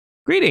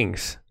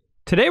Greetings!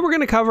 Today we're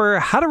going to cover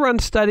how to run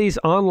studies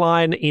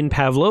online in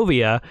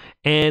Pavlovia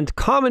and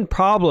common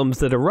problems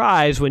that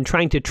arise when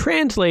trying to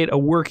translate a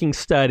working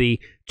study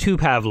to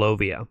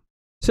Pavlovia.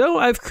 So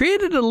I've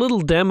created a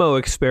little demo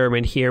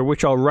experiment here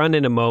which I'll run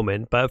in a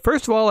moment, but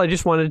first of all I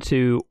just wanted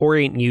to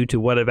orient you to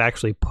what I've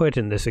actually put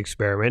in this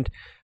experiment.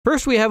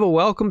 First we have a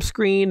welcome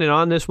screen, and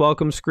on this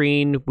welcome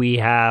screen we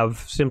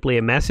have simply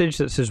a message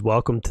that says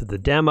welcome to the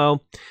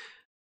demo.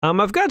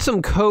 I've got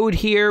some code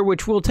here,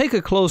 which we'll take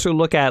a closer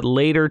look at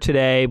later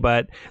today,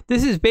 but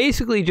this is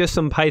basically just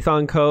some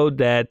Python code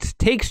that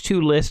takes two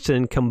lists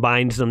and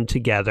combines them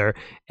together,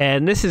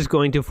 and this is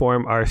going to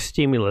form our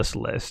stimulus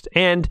list.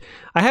 And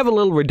I have a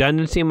little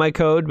redundancy in my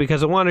code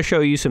because I want to show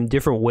you some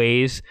different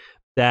ways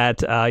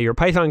that your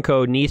Python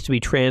code needs to be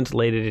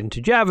translated into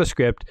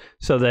JavaScript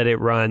so that it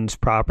runs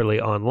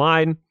properly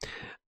online.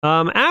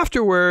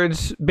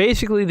 Afterwards,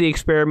 basically the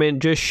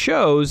experiment just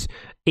shows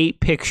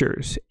 8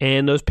 pictures,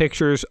 and those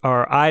pictures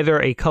are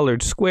either a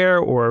colored square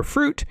or a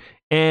fruit,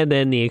 and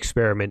then the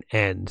experiment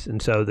ends.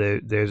 And so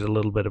there's a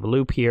little bit of a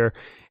loop here,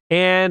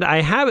 and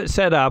I have it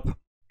set up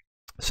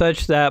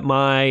such that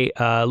my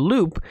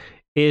loop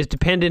is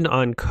dependent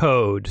on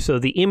code. So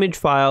the image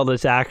file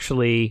that's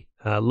actually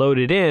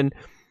loaded in,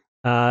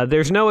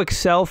 there's no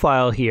Excel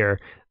file here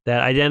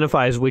that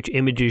identifies which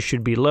images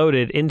should be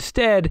loaded.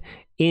 Instead,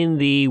 in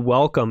the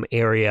welcome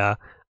area,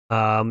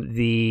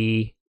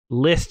 the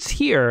lists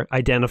here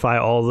identify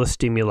all the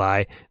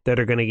stimuli that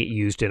are going to get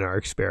used in our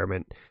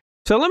experiment.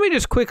 So let me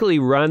just quickly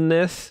run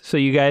this so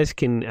you guys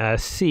can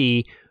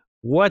see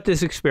what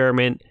this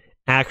experiment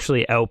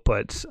actually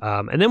outputs.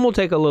 And then we'll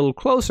take a little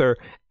closer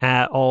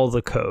at all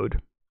the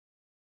code.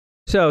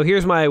 So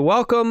here's my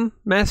welcome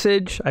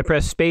message. I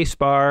press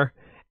spacebar,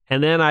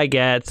 and then I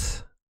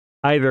get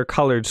either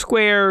colored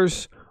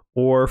squares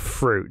or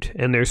fruit.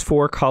 And there's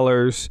 4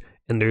 colors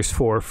and there's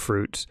 4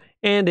 fruits.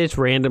 And it's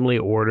randomly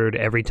ordered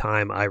every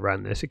time I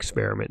run this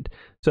experiment.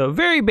 So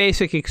very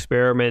basic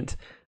experiment.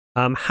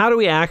 How do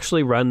we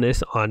actually run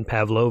this on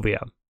Pavlovia?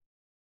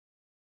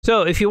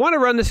 So if you want to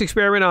run this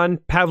experiment on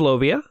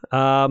Pavlovia,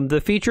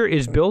 the feature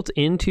is built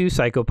into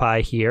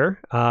PsychoPy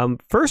here.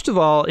 First of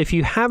all, if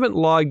you haven't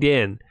logged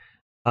in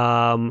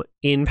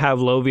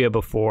Pavlovia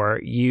before,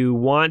 you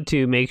want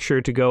to make sure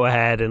to go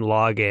ahead and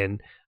log in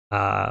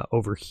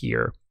over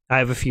here. I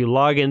have a few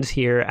logins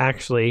here.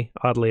 Actually,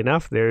 oddly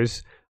enough,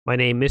 there's my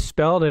name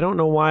misspelled. I don't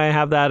know why I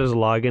have that as a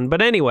login,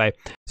 but anyway.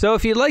 So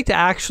if you'd like to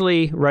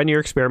actually run your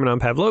experiment on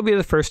Pavlovia,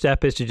 the first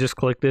step is to just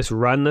click this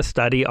Run the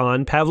Study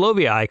on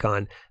Pavlovia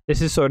icon.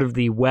 This is sort of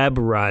the web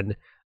run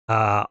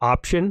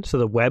option, so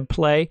the web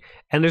play.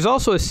 And there's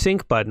also a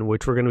sync button,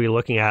 which we're going to be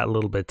looking at a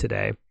little bit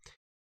today.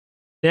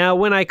 Now,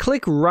 when I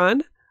click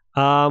Run,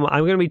 I'm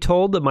going to be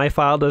told that my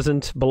file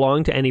doesn't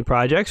belong to any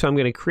project, so I'm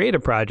going to create a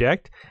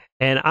project,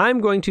 and I'm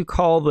going to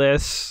call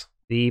this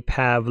the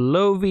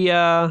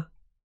Pavlovia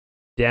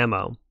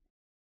demo.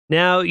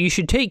 Now, you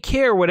should take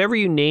care whatever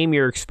you name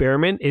your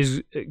experiment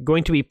is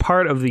going to be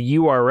part of the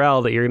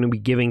URL that you're going to be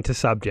giving to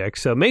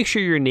subjects. So make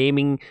sure you're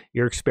naming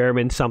your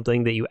experiment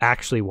something that you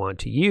actually want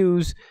to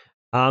use.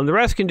 The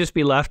rest can just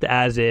be left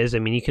as is. I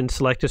mean, you can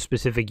select a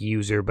specific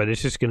user, but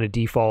it's just going to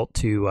default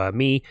to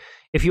me.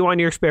 If you want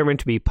your experiment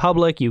to be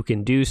public, you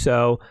can do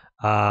so.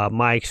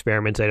 My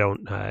experiments, I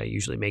don't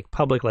usually make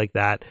public like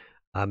that.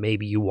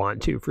 Maybe you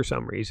want to for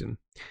some reason.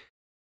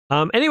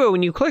 Anyway,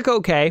 when you click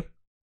OK,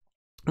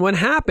 what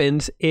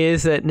happens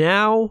is that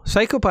now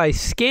PsychoPy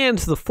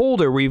scans the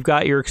folder where you've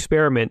got your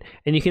experiment,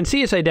 and you can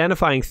see it's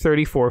identifying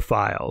 34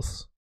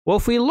 files. Well,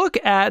 if we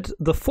look at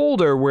the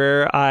folder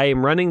where I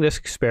am running this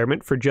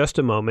experiment for just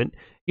a moment,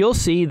 you'll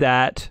see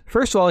that,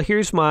 first of all,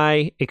 here's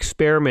my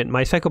experiment,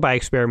 my PsychoPy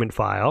experiment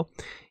file.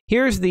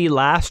 Here's the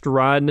last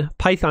run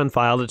Python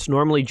file that's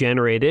normally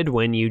generated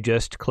when you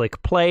just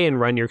click play and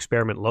run your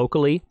experiment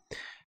locally.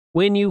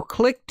 When you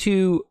click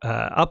to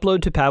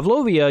upload to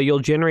Pavlovia, you'll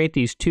generate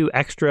these 2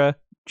 extra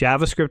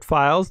JavaScript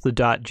files, the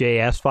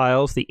 .js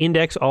files. The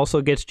index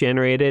also gets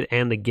generated,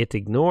 and the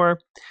gitignore.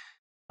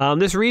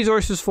 This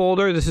resources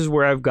folder, this is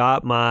where I've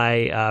got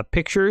my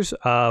pictures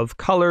of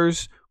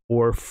colors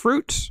or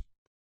fruits.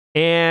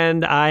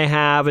 And I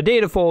have a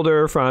data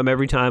folder from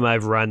every time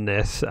I've run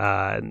this.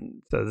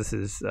 So this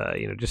is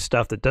just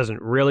stuff that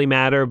doesn't really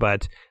matter,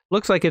 but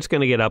looks like it's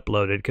going to get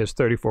uploaded because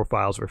 34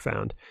 files were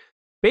found.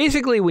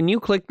 Basically, when you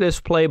click this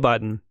play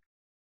button,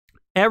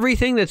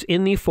 everything that's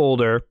in the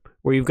folder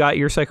where you've got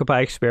your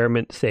PsychoPy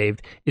experiment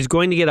saved is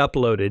going to get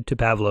uploaded to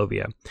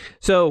Pavlovia.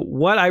 So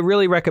what I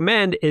really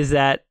recommend is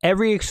that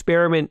every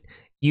experiment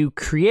you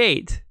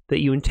create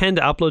that you intend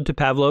to upload to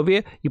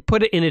Pavlovia, you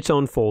put it in its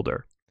own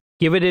folder.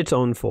 Give it its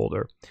own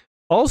folder.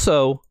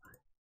 Also,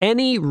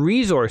 any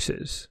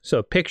resources,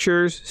 so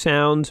pictures,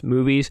 sounds,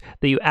 movies,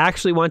 that you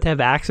actually want to have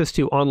access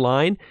to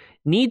online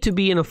need to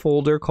be in a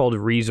folder called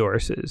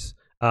resources.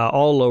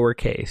 All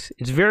lowercase.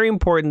 It's very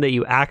important that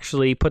you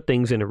actually put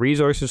things in a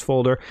resources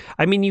folder.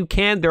 I mean,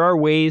 there are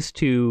ways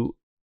to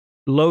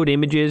load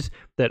images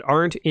that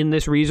aren't in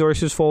this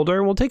resources folder,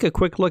 and we'll take a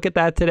quick look at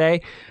that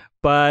today.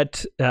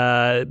 But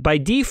by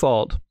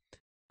default,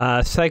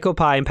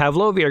 PsychoPy and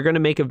Pavlovia are going to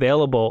make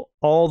available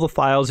all the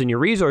files in your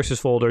resources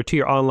folder to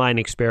your online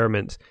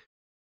experiments.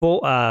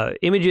 Full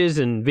images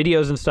and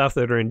videos and stuff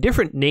that are in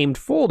different named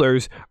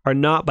folders are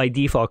not by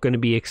default going to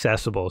be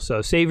accessible.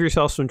 So save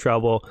yourself some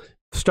trouble.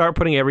 Start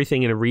putting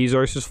everything in a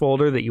resources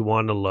folder that you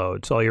want to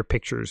load. So all your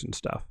pictures and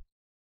stuff.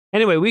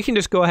 Anyway, we can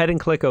just go ahead and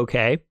click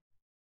OK.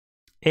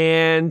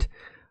 And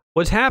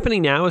what's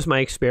happening now is my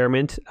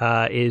experiment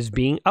is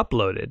being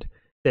uploaded.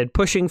 Then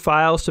pushing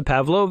files to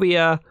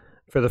Pavlovia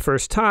for the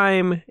first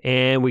time,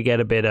 and we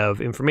get a bit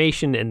of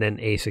information and then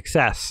a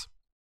success.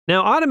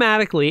 Now,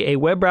 automatically, a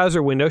web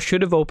browser window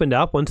should have opened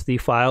up once the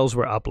files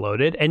were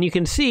uploaded, and you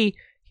can see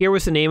here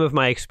was the name of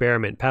my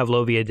experiment,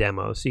 Pavlovia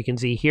demo. So you can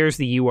see here's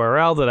the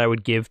URL that I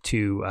would give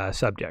to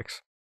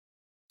subjects.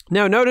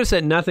 Now, notice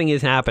that nothing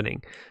is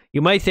happening.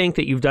 You might think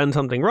that you've done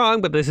something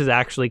wrong, but this is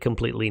actually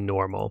completely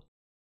normal.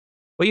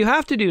 What you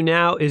have to do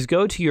now is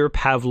go to your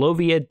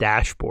Pavlovia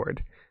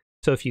dashboard.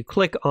 So if you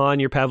click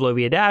on your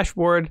Pavlovia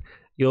dashboard,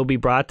 you'll be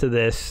brought to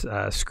this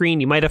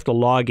screen. You might have to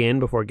log in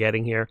before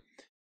getting here.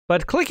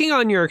 But clicking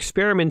on your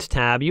Experiments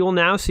tab, you will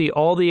now see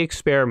all the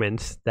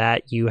experiments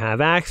that you have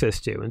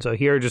access to. And so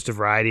here are just a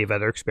variety of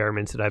other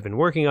experiments that I've been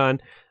working on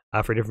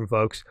for different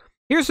folks.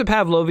 Here's the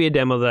Pavlovia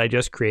demo that I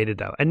just created,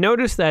 though. And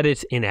notice that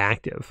it's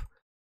inactive.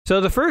 So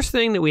the first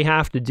thing that we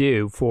have to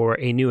do for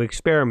a new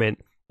experiment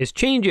is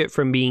change it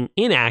from being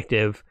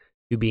inactive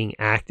to being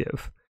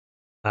active.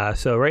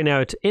 So right now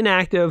it's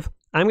inactive.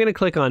 I'm going to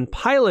click on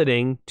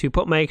piloting to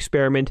put my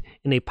experiment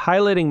in a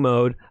piloting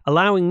mode,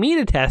 allowing me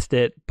to test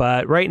it,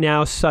 but right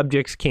now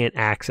subjects can't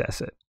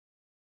access it.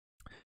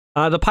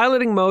 The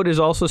piloting mode is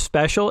also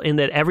special in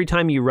that every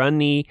time you run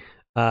the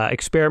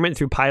experiment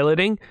through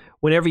piloting,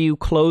 whenever you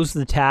close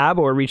the tab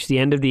or reach the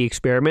end of the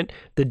experiment,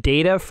 the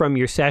data from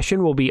your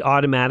session will be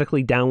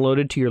automatically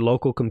downloaded to your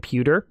local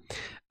computer.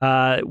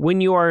 When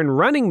you are in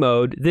running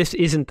mode, this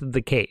isn't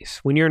the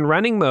case. When you're in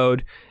running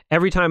mode,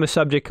 every time a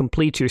subject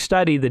completes your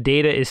study, the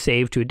data is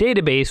saved to a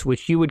database,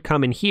 which you would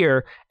come in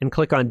here and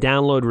click on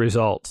Download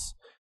Results.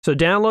 So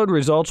download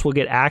results will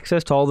get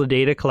access to all the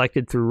data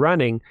collected through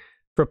running.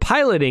 For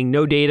piloting,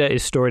 no data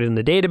is stored in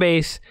the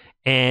database,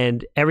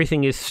 and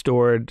everything is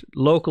stored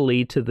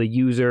locally to the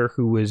user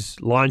who was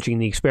launching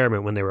the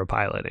experiment when they were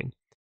piloting.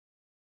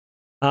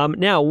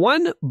 Now,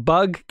 one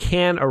bug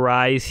can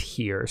arise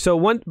here.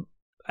 So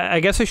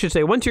I guess I should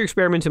say, once your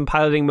experiment's in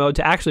piloting mode,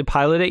 to actually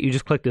pilot it, you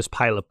just click this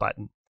pilot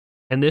button.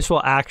 And this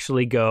will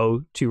actually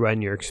go to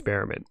run your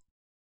experiment.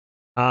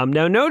 Now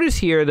notice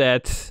here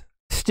that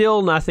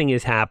still nothing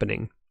is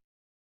happening.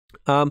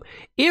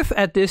 If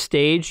at this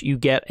stage you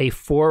get a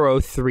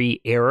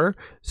 403 error,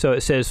 so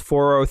it says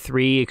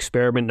 403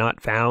 experiment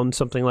not found,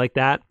 something like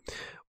that,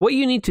 what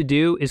you need to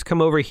do is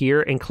come over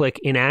here and click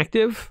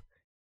inactive,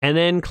 and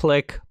then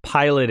click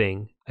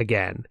piloting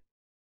again.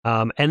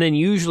 And then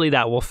usually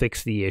that will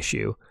fix the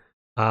issue.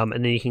 And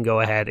then you can go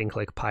ahead and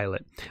click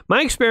pilot.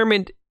 My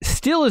experiment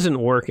still isn't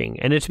working,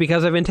 and it's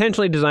because I've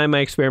intentionally designed my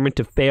experiment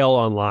to fail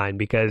online,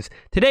 because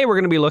today we're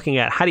going to be looking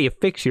at how do you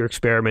fix your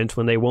experiments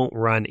when they won't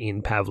run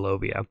in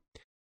Pavlovia.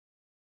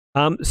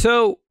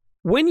 So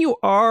when you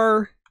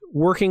are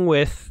working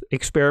with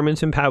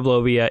experiments in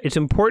Pavlovia, it's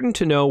important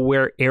to know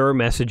where error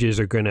messages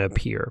are going to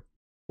appear.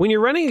 When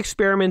you're running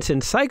experiments in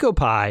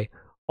PsychoPy,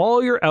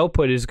 all your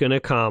output is going to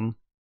come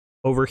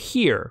over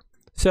here.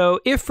 So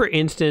if, for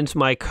instance,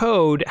 my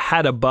code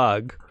had a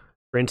bug,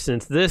 for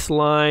instance, this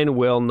line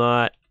will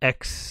not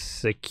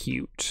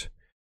execute.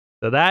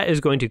 So that is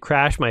going to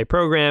crash my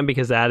program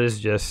because that is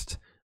just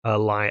a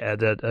line,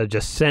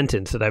 just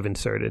sentence that I've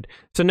inserted.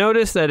 So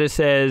notice that it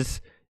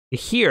says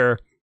here,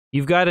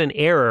 you've got an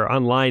error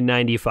on line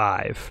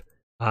 95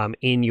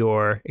 in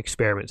your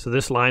experiment. So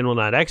this line will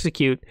not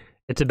execute.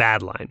 It's a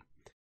bad line.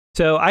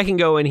 So I can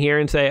go in here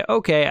and say,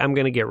 okay, I'm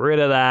going to get rid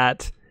of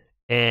that,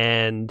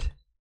 and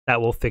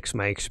that will fix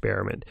my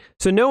experiment.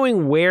 So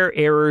knowing where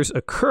errors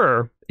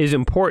occur is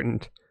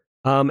important.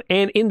 And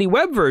in the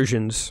web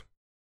versions,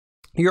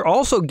 you're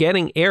also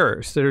getting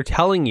errors that are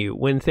telling you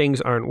when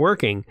things aren't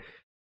working.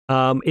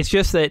 It's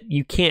just that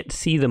you can't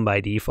see them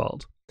by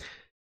default.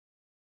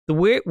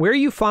 Where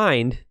you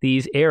find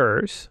these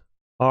errors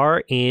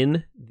are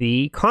in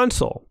the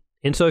console.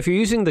 And so if you're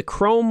using the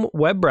Chrome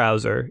web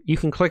browser, you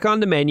can click on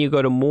the menu,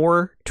 go to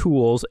More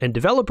Tools and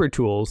Developer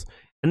Tools,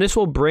 and this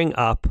will bring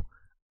up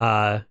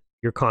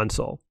your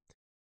console.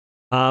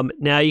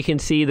 Now you can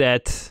see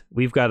that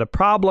we've got a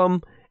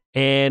problem,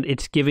 and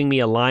it's giving me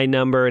a line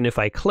number, and if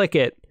I click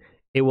it,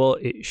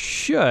 it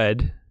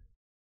should.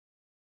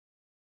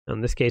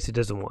 In this case, it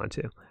doesn't want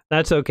to.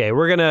 That's okay.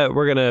 We're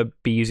gonna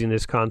be using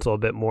this console a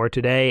bit more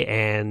today,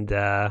 and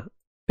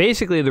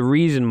basically the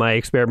reason my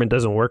experiment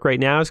doesn't work right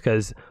now is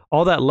because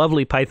all that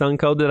lovely Python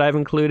code that I've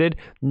included,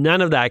 none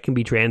of that can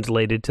be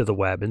translated to the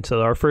web. And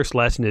so our first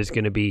lesson is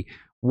going to be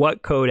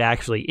what code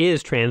actually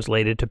is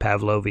translated to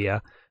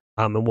Pavlovia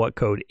and what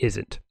code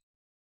isn't.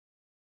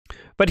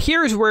 But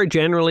here's where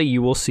generally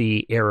you will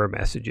see error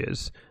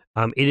messages.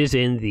 It is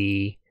in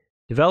the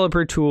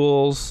developer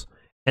tools,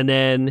 and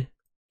then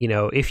you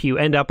know, if you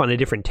end up on a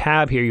different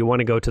tab here, you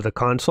want to go to the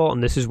console,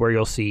 and this is where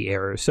you'll see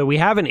errors. So we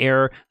have an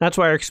error. That's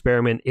why our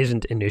experiment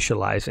isn't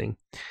initializing.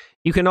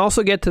 You can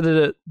also get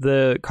to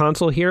the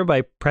console here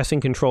by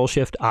pressing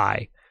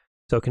Control-Shift-I.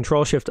 So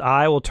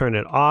Control-Shift-I will turn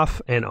it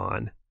off and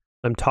on.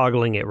 I'm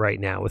toggling it right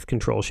now with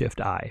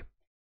Control-Shift-I.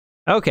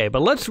 Okay,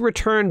 but let's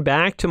return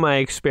back to my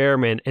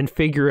experiment and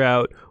figure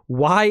out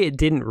why it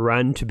didn't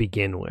run to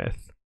begin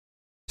with.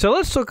 So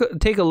let's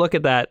take a look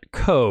at that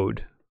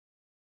code.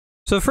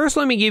 So first,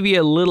 let me give you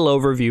a little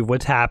overview of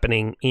what's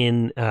happening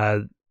in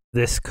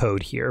this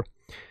code here.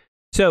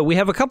 So we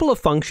have a couple of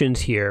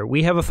functions here.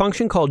 We have a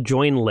function called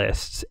join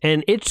lists,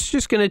 and it's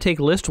just going to take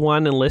list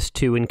 1 and list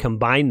 2 and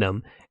combine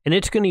them, and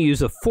it's going to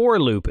use a for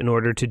loop in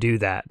order to do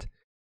that.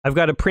 I've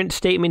got a print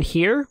statement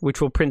here,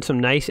 which will print some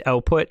nice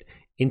output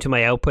into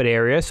my output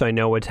area so I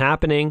know what's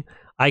happening.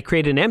 I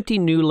create an empty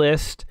new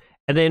list,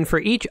 and then for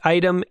each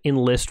item in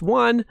list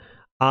 1,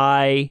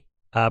 I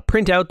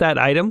print out that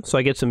item, so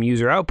I get some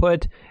user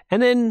output,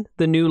 and then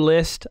the new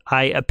list,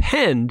 I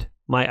append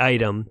my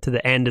item to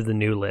the end of the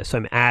new list. So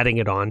I'm adding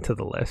it on to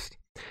the list.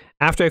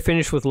 After I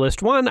finish with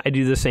list 1, I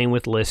do the same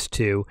with list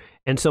 2.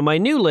 And so my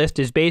new list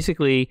is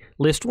basically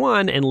list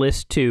 1 and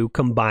list 2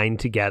 combined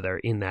together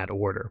in that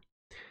order.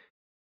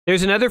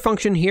 There's another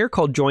function here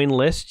called join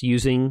list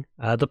using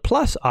the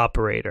plus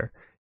operator.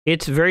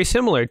 It's very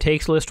similar. It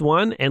takes list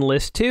 1 and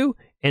list 2,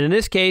 and in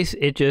this case,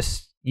 it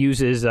just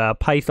uses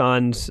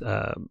Python's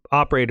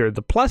operator,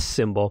 the plus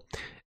symbol,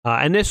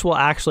 and this will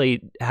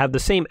actually have the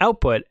same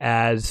output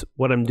as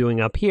what I'm doing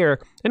up here,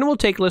 and it will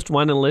take list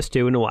 1 and list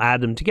 2 and it will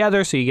add them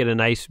together so you get a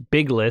nice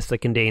big list that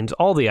contains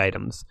all the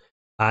items,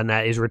 and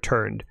that is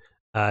returned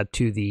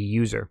to the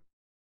user.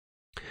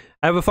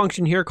 I have a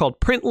function here called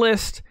print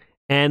list,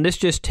 and this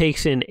just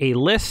takes in a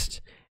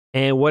list,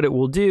 and what it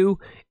will do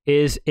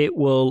is it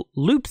will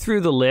loop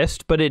through the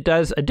list, but it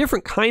does a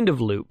different kind of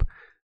loop.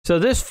 So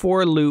this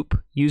for loop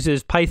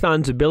uses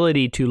Python's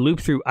ability to loop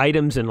through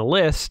items in a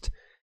list.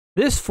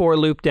 This for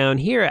loop down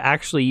here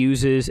actually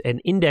uses an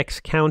index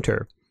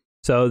counter.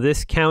 So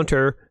this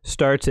counter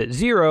starts at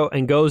 0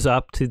 and goes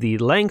up to the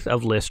length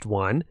of list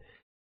 1,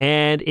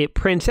 and it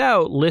prints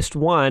out list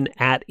 1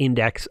 at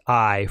index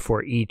I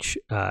for each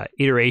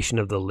iteration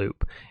of the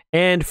loop.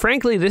 And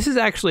frankly, this is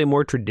actually a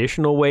more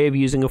traditional way of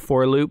using a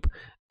for loop.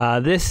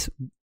 This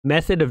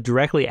method of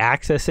directly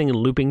accessing and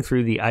looping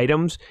through the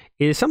items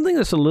is something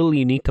that's a little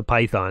unique to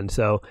Python.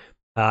 So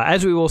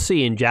as we will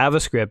see in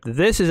JavaScript,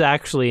 this is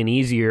actually an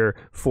easier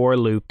for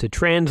loop to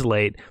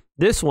translate.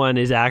 This one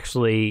is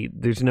actually,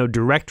 there's no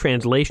direct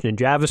translation in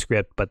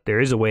JavaScript, but there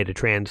is a way to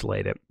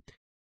translate it.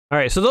 All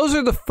right, so those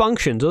are the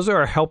functions. Those are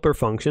our helper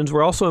functions.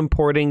 We're also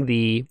importing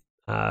the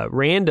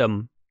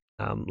random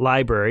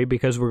library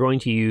because we're going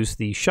to use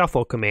the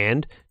shuffle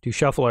command to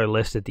shuffle our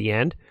list at the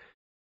end.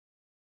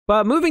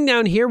 But moving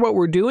down here, what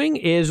we're doing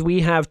is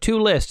we have two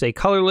lists, a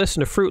color list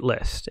and a fruit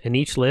list. And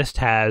each list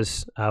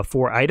has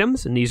 4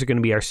 items, and these are going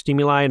to be our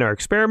stimuli in our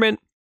experiment.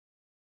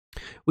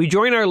 We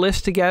join our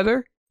lists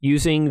together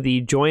using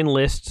the join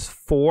lists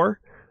for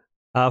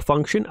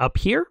function up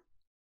here.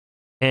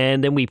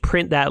 And then we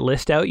print that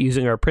list out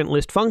using our print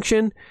list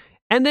function.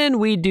 And then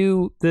we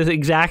do the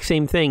exact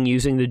same thing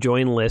using the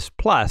join list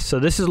plus. So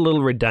this is a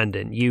little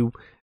redundant.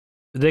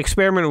 The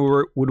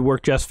experiment would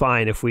work just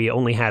fine if we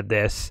only had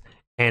this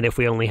and if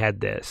we only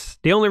had this.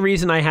 The only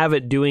reason I have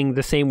it doing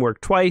the same work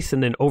twice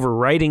and then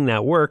overwriting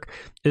that work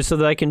is so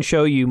that I can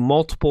show you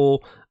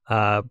multiple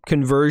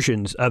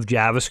conversions of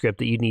JavaScript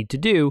that you need to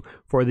do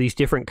for these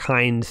different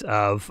kinds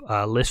of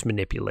list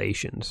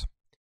manipulations.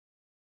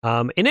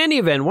 In any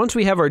event, once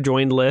we have our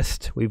joined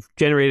list, we've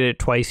generated it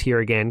twice here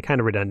again, kind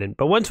of redundant,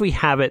 but once we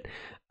have it,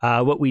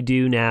 what we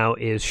do now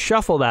is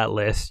shuffle that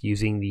list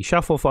using the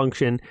shuffle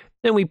function,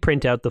 then we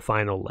print out the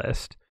final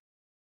list.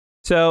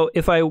 So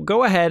if I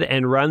go ahead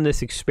and run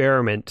this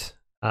experiment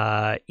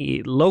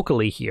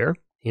locally here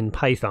in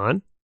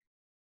Python,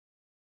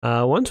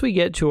 once we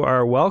get to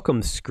our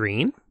welcome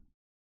screen,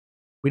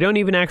 we don't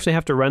even actually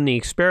have to run the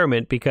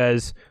experiment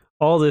because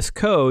all this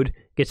code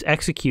gets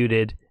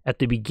executed at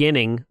the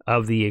beginning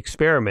of the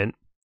experiment.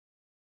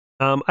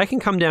 I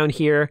can come down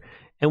here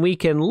and we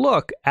can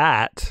look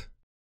at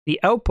the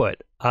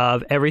output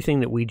of everything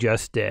that we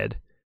just did.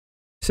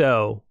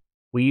 So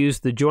we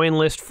used the join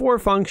list for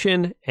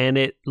function and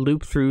it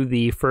looped through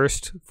the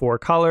first 4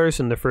 colors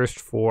and the first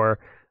 4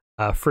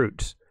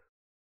 fruits.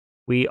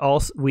 We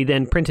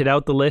then printed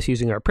out the list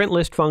using our print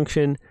list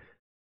function.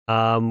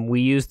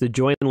 We use the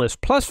join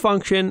list plus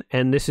function,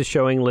 and this is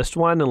showing list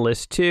 1 and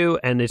list 2,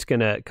 and it's going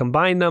to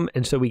combine them,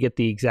 and so we get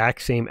the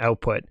exact same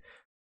output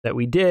that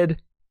we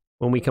did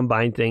when we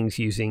combined things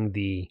using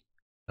the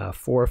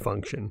for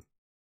function.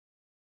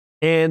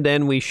 And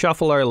then we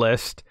shuffle our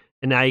list,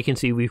 and now you can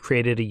see we've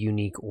created a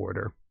unique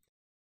order.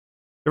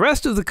 The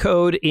rest of the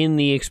code in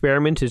the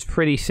experiment is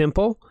pretty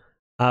simple.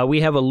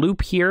 We have a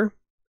loop here.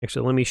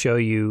 Actually, let me show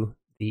you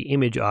the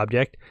image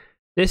object.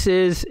 This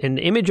is an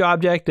image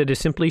object that is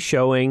simply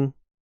showing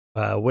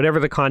whatever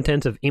the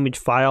contents of image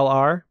file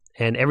are,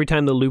 and every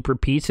time the loop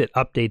repeats, it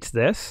updates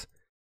this.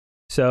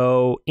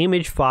 So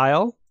image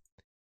file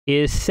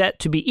is set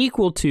to be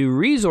equal to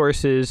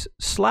resources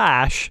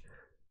slash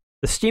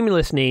the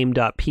stimulus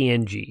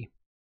name.png.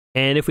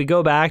 And if we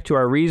go back to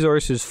our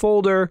resources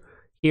folder,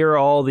 here are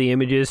all the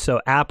images.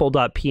 So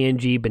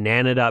apple.png,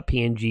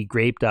 banana.png,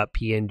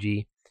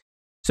 grape.png.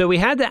 So we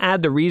had to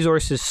add the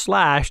resources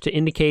slash to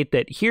indicate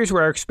that here's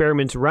where our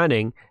experiment's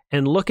running,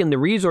 and look in the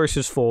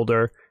resources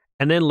folder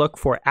and then look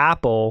for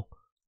apple.png.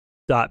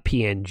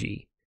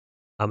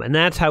 And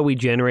that's how we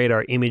generate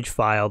our image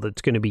file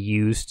that's going to be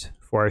used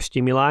for our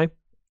stimuli.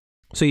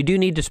 So you do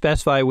need to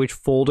specify which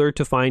folder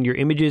to find your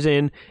images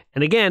in.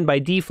 And again, by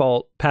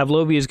default,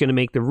 Pavlovia is going to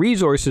make the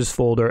resources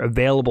folder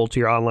available to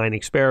your online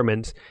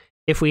experiments.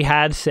 If we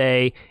had,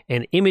 say,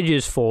 an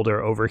images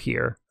folder over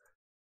here,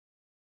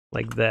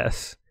 like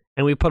this,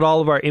 and we put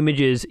all of our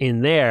images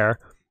in there,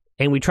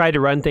 and we tried to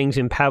run things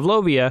in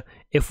Pavlovia,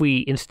 if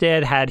we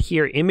instead had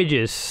here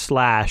images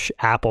slash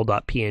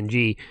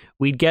apple.png,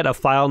 we'd get a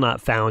file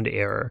not found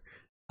error,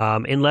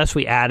 unless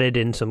we added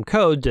in some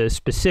code to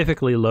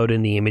specifically load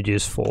in the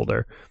images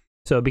folder.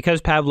 So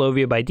because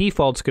Pavlovia by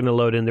default is going to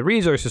load in the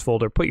resources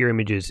folder, put your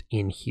images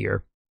in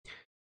here.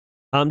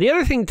 The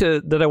other thing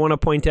that I want to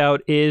point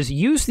out is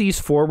use these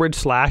forward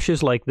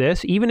slashes like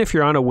this, even if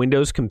you're on a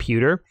Windows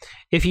computer.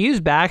 If you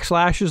use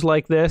backslashes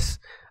like this,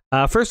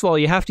 first of all,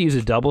 you have to use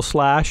a double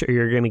slash or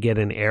you're going to get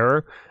an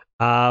error.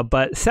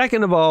 But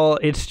second of all,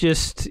 it's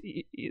just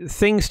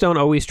things don't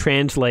always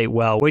translate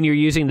well when you're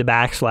using the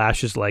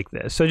backslashes like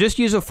this. So just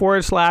use a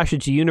forward slash.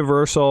 It's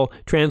universal,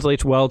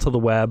 translates well to the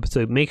web.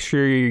 So make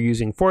sure you're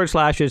using forward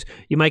slashes.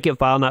 You might get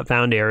file not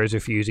found errors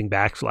if you're using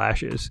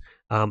backslashes.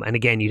 And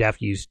again, you'd have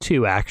to use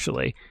 2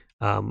 actually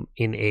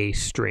in a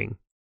string.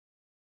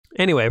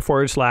 Anyway,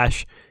 forward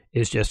slash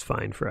is just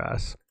fine for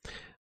us.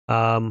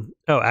 Oh,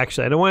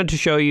 actually, I wanted to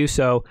show you.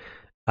 So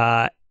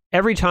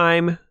every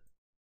time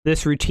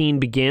this routine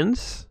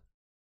begins,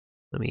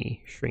 let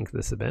me shrink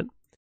this a bit.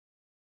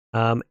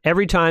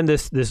 Every time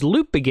this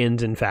loop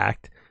begins, in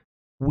fact,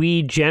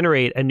 we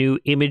generate a new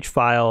image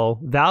file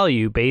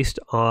value based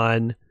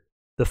on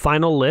the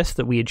final list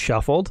that we had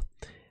shuffled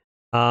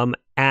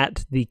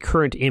at the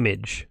current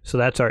image. So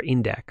that's our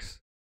index.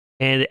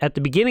 And at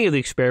the beginning of the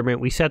experiment,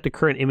 we set the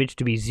current image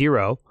to be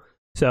 0.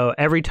 So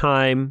every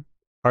time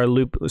our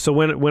loop, so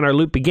when our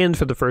loop begins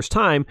for the first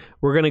time,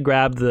 we're going to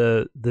grab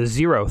the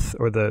 0th,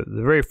 or the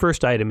very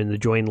first item in the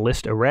join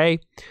list array.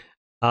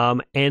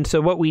 And so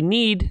what we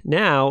need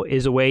now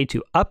is a way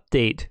to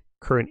update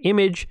current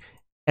image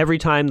every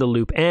time the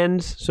loop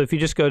ends. So if you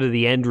just go to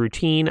the end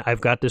routine,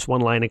 I've got this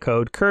one line of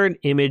code. Current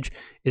image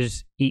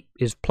is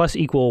plus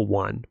equal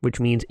 1, which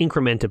means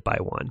increment it by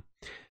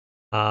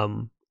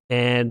 1.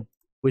 And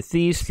with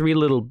these 3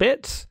 little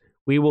bits,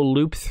 we will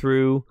loop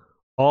through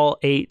all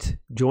 8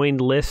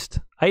 joined list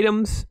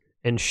items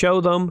and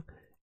show them,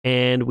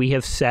 and we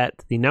have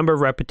set the number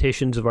of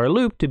repetitions of our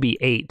loop to be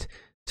 8,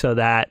 so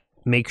that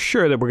makes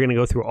sure that we're going to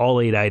go through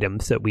all 8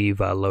 items that we've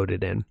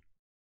loaded in.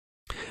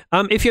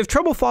 If you have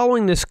trouble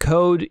following this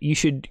code, you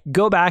should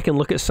go back and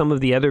look at some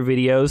of the other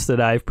videos that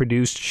I've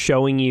produced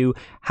showing you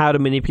how to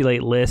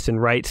manipulate lists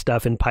and write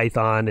stuff in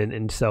Python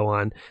and so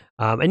on.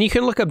 And you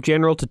can look up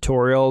general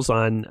tutorials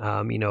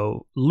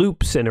on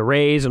loops and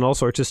arrays and all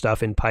sorts of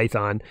stuff in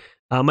Python.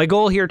 My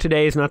goal here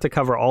today is not to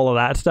cover all of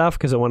that stuff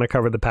because I want to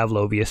cover the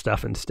Pavlovia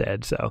stuff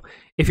instead. So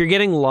if you're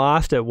getting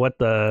lost at what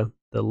the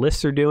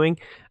lists are doing,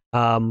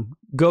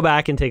 go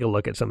back and take a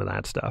look at some of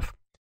that stuff.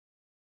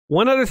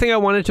 One other thing I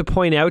wanted to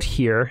point out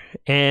here,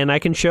 and I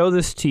can show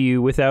this to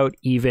you without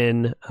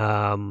even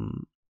uploading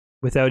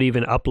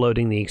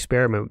the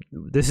experiment.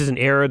 This is an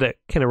error that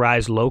can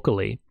arise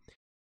locally,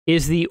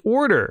 is the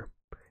order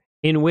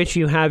in which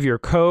you have your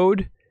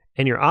code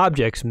and your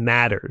objects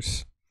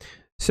matters.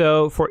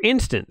 So for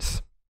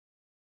instance,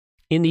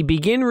 in the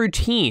begin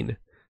routine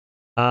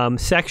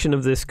section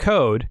of this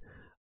code,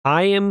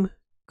 I am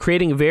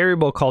creating a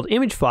variable called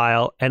image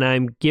file, and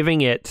I'm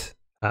giving it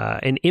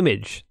an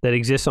image that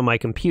exists on my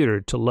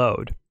computer to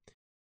load.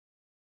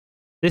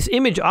 This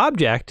image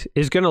object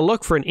is going to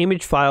look for an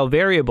image file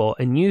variable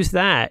and use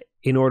that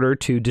in order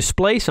to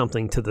display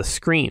something to the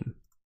screen.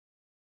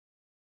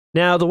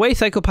 Now, the way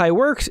PsychoPy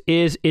works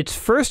is it's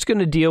first going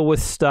to deal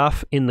with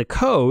stuff in the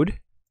code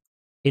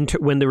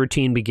when the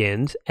routine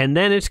begins, and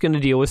then it's going to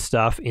deal with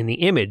stuff in the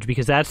image,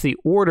 because that's the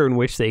order in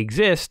which they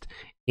exist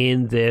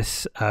in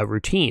this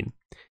routine.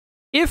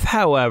 If,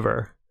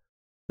 however,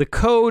 the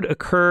code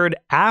occurred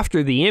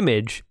after the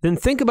image, then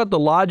think about the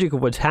logic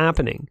of what's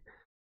happening.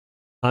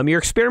 Your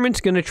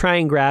experiment's going to try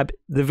and grab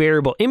the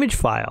variable image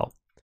file,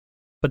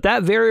 but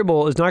that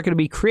variable is not going to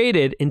be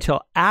created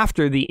until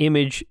after the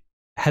image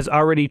has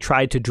already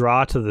tried to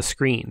draw to the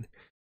screen.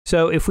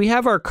 So if we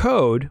have our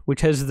code,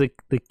 which has the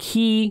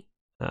key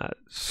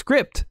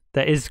script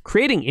that is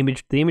creating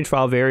the image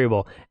file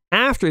variable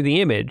after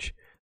the image,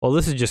 well,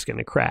 this is just going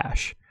to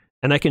crash.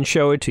 And I can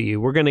show it to you.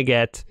 We're going to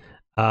get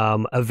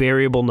a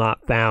variable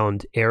not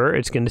found error.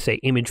 It's going to say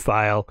image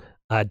file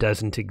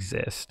doesn't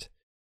exist.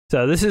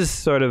 So this is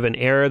sort of an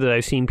error that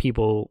I've seen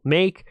people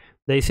make.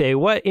 They say,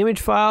 what, image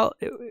file?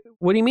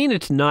 What do you mean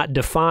it's not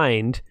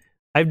defined?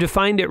 I've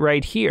defined it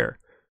right here.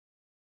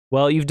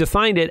 Well, you've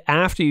defined it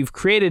after you've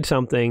created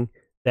something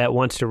that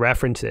wants to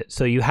reference it.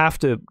 So you have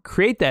to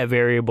create that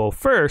variable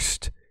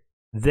first,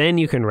 then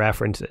you can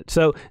reference it.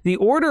 So the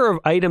order of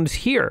items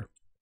here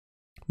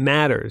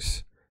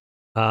matters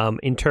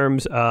in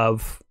terms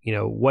of,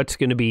 what's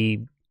going to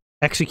be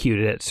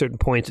executed at certain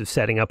points of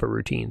setting up a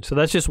routine. So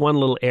that's just one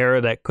little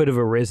error that could have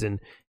arisen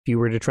if you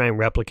were to try and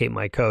replicate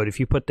my code, if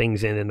you put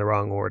things in the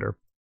wrong order.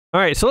 All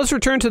right, so let's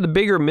return to the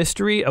bigger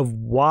mystery of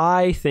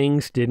why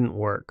things didn't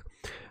work.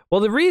 Well,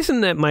 the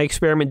reason that my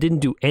experiment didn't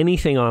do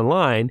anything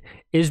online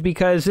is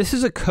because this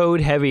is a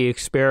code-heavy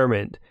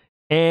experiment,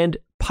 and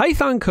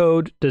Python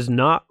code does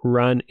not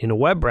run in a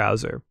web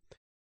browser.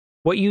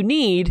 What you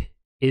need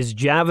is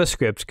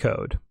JavaScript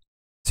code.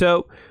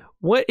 So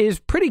what is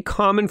pretty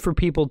common for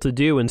people to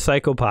do in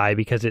PsychoPy,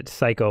 because it's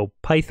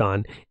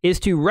PsychoPython, is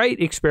to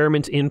write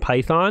experiments in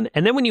Python,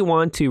 and then when you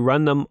want to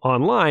run them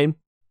online,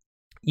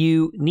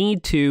 you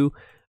need to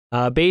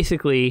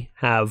basically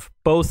have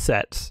both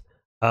sets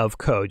of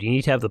code. You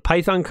need to have the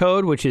Python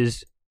code, which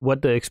is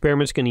what the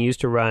experiment's going to use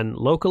to run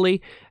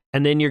locally,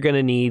 and then you're going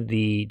to need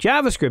the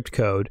JavaScript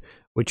code,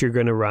 which you're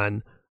going to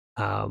run,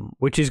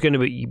 which is going to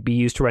be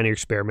used to run your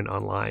experiment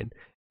online.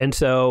 And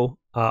so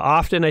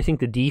often I think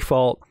the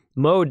default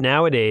mode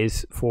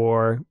nowadays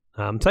for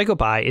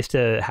PsychoPy is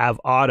to have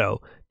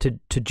auto to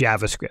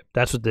JavaScript.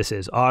 That's what this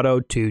is, auto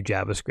to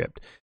JavaScript.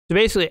 So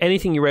basically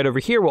anything you write over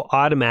here will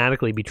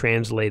automatically be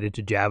translated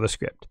to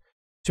JavaScript.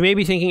 So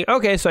maybe thinking,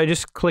 okay, so I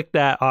just click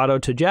that auto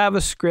to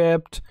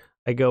JavaScript.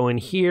 I go in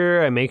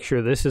here, I make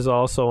sure this is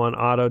also on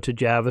auto to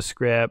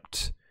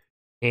JavaScript,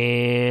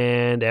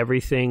 and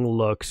everything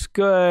looks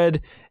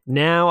good.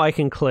 Now I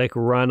can click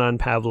run on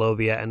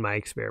Pavlovia and my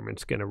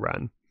experiment's gonna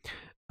run.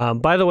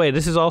 By the way,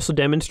 this is also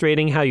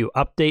demonstrating how you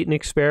update an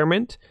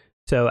experiment.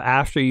 So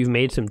after you've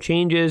made some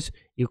changes,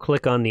 you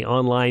click on the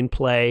online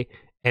play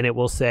and it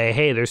will say,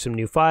 hey, there's some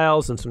new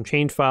files and some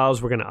change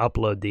files. We're going to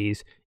upload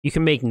these. You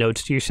can make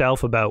notes to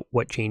yourself about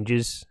what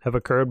changes have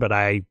occurred, but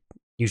I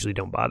usually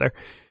don't bother.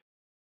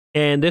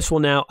 And this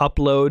will now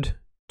upload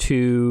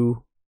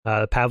to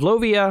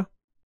Pavlovia.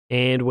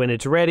 And when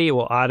it's ready, it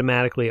will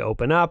automatically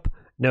open up.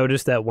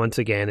 Notice that once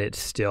again, it's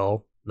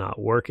still not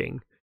working.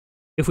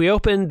 If we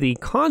open the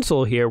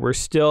console here, we're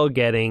still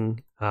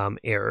getting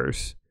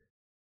errors.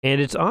 And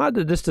it's odd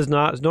that this does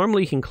not,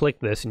 normally you can click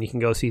this and you can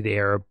go see the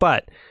error,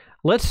 but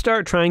let's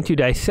start trying to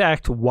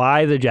dissect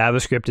why the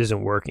JavaScript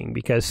isn't working,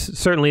 because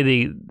certainly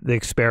the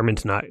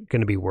experiment's not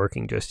going to be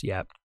working just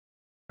yet.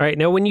 All right,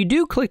 now when you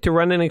do click to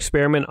run an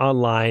experiment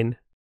online,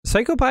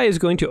 PsychoPy is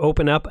going to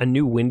open up a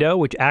new window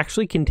which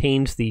actually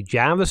contains the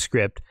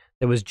JavaScript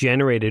that was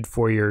generated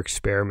for your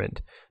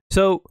experiment.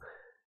 So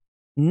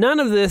none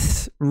of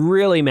this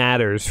really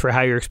matters for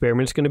how your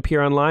experiment's going to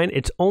appear online.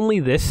 It's only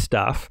this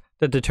stuff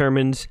that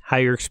determines how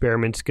your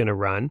experiment's going to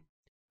run.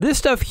 This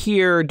stuff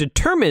here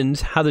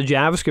determines how the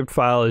JavaScript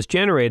file is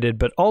generated,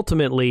 but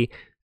ultimately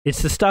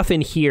it's the stuff in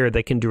here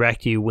that can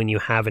direct you when you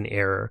have an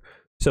error.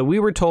 So we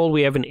were told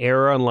we have an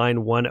error on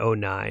line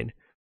 109.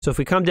 So if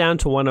we come down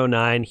to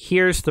 109,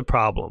 here's the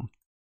problem.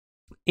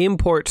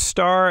 Import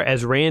star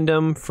as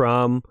random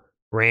from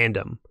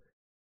random.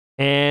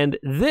 And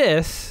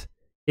this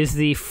is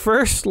the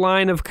first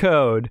line of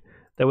code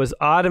that was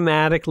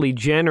automatically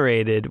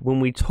generated when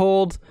we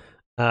told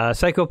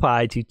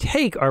PsychoPy to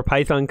take our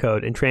Python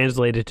code and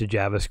translate it to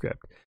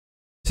JavaScript.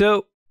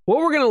 So what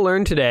we're going to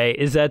learn today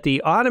is that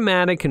the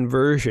automatic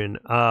conversion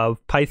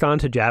of Python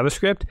to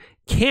JavaScript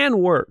can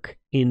work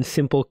in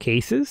simple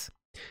cases,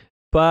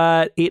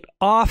 but it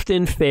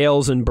often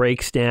fails and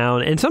breaks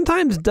down, and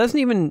sometimes doesn't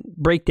even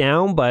break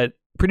down, but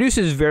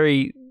produces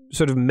very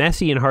sort of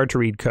messy and hard to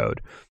read code.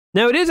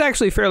 Now, it is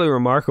actually fairly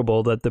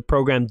remarkable that the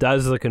program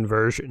does the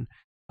conversion.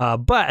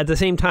 But at the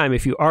same time,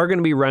 if you are going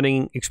to be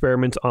running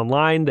experiments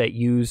online that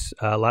use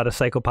a lot of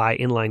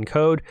PsychoPy inline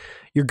code,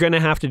 you're going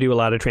to have to do a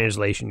lot of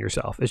translation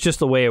yourself. It's just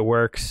the way it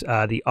works.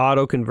 The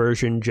auto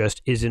conversion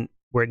just isn't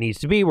where it needs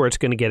to be, where it's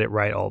going to get it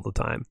right all the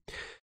time.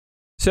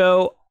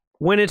 So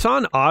when it's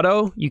on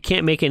auto, you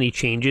can't make any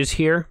changes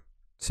here.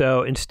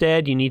 So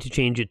instead, you need to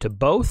change it to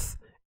both.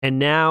 And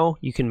now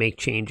you can make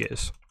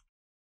changes.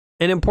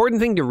 An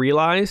important thing to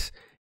realize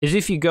is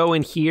if you go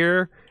in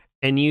here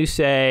and you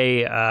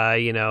say,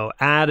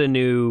 add a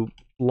new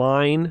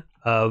line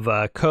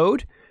of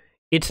code,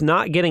 it's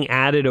not getting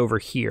added over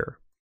here.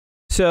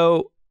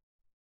 So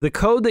the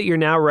code that you're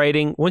now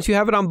writing, once you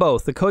have it on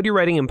both, the code you're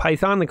writing in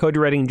Python, the code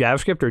you're writing in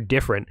JavaScript are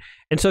different.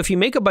 And so if you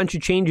make a bunch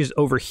of changes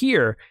over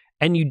here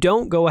and you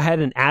don't go ahead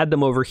and add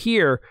them over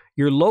here,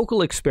 your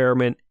local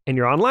experiment and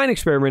your online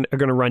experiment are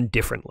going to run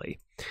differently.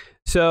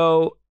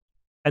 So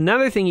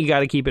another thing you got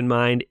to keep in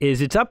mind is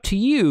it's up to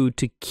you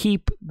to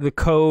keep the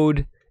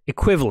code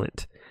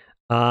equivalent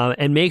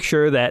and make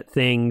sure that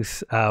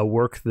things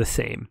work the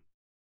same.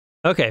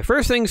 Okay,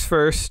 first things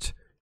first,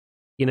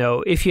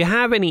 if you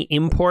have any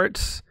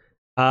imports,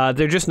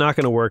 they're just not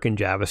going to work in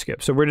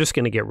JavaScript. So we're just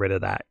going to get rid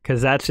of that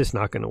because that's just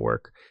not going to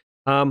work.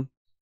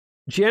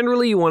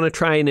 Generally, you want to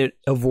try and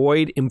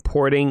avoid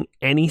importing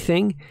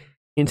anything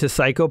into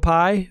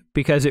PsychoPy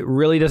because it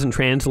really doesn't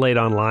translate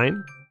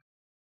online.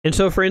 And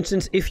so, for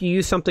instance, if you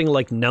use something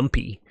like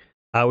NumPy,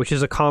 which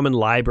is a common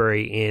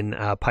library in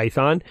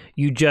Python,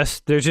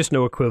 there's just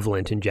no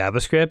equivalent in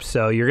JavaScript.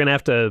 So you're going to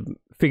have to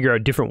figure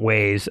out different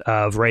ways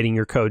of writing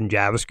your code in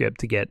JavaScript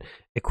to get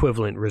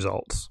equivalent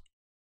results.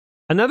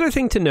 Another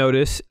thing to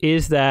notice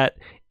is that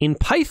in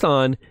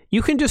Python,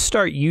 you can just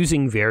start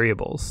using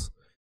variables.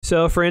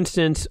 So for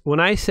instance, when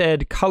I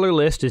said color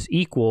list is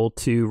equal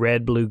to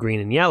red, blue,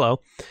 green, and yellow,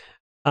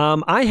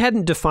 I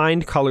hadn't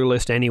defined color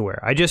list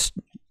anywhere. I just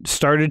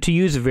started to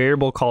use a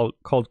variable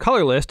called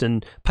color list,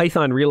 and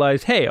Python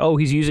realized, hey,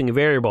 he's using a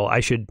variable. I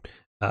should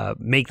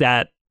make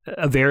that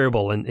a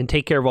variable and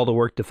take care of all the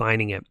work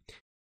defining it.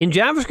 In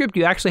JavaScript,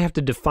 you actually have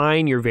to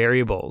define your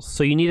variables.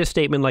 So you need a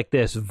statement like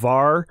this,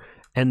 var,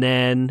 and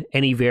then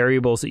any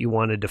variables that you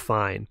want to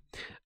define.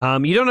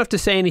 You don't have to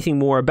say anything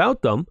more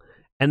about them,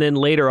 and then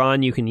later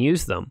on you can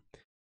use them.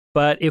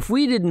 But if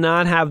we did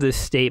not have this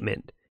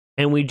statement,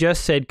 and we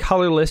just said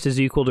color list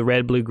is equal to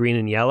red, blue, green,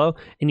 and yellow,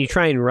 and you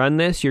try and run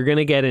this, you're going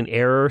to get an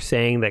error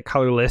saying that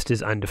color list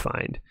is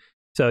undefined.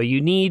 So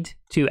you need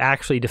to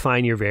actually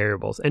define your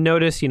variables. And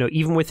notice,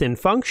 even within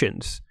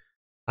functions,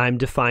 I'm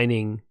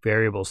defining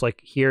variables. Like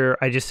here,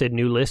 I just said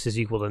new list is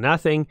equal to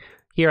nothing.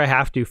 Here I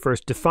have to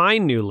first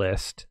define new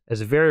list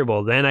as a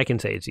variable, then I can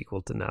say it's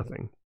equal to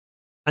nothing.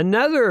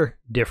 Another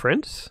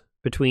difference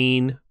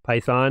between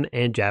Python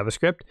and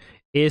JavaScript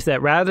is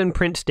that rather than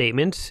print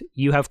statements,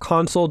 you have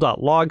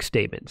console.log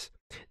statements.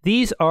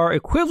 These are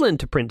equivalent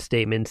to print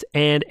statements,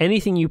 and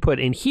anything you put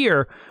in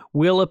here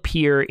will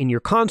appear in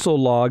your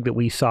console log that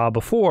we saw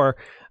before,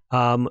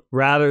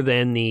 rather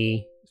than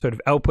the sort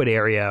of output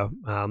area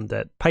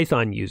that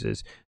Python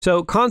uses.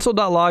 So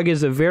console.log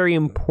is a very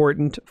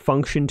important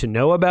function to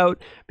know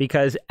about,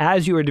 because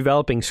as you are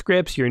developing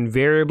scripts, you're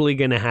invariably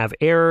going to have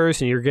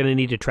errors, and you're going to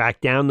need to track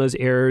down those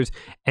errors.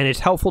 And it's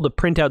helpful to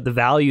print out the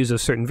values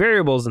of certain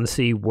variables and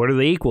see what are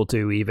they equal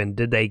to even.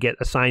 Did they get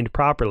assigned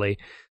properly?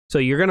 So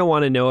you're going to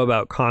want to know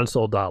about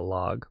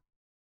console.log.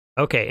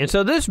 Okay, and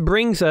so this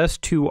brings us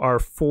to our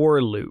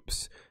for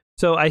loops.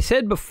 So I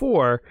said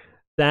before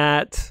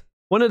that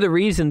one of the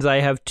reasons I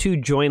have two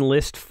join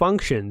list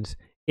functions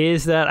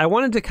is that I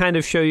wanted to kind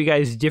of show you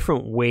guys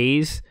different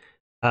ways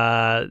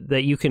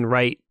that you can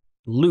write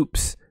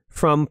loops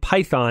from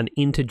Python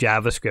into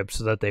JavaScript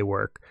so that they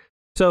work.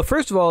 So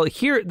first of all,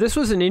 here, this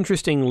was an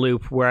interesting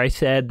loop where I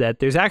said that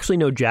there's actually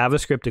no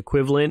JavaScript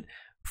equivalent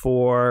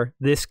for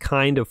this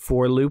kind of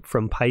for loop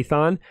from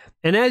Python.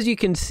 And as you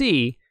can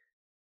see,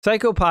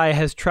 PsychoPy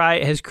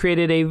has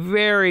created a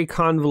very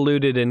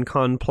convoluted and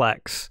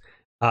complex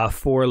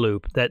for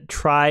loop that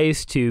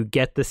tries to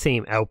get the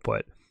same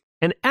output.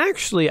 And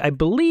actually, I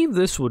believe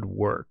this would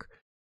work.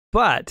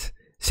 But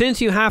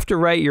since you have to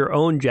write your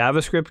own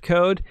JavaScript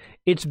code,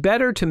 it's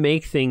better to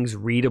make things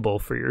readable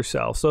for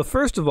yourself. So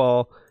first of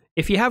all,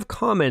 if you have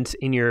comments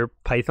in your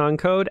Python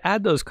code,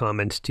 add those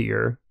comments to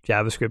your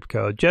JavaScript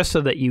code, just so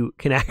that you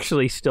can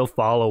actually still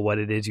follow what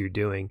it is you're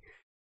doing.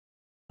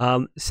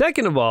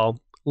 Second of all,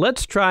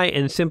 let's try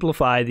and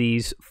simplify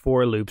these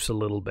for loops a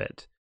little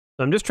bit.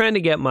 So I'm just trying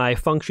to get my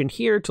function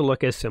here to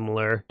look as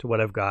similar to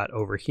what I've got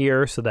over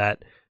here, so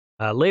that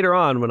later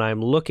on when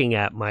I'm looking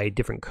at my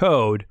different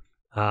code,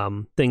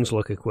 things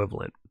look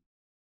equivalent.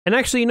 And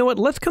actually, you know what?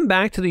 Let's come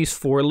back to these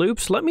for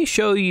loops. Let me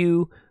show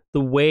you the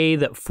way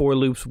that for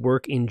loops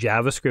work in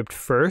JavaScript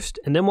first,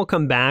 and then we'll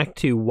come back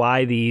to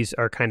why these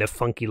are kind of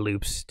funky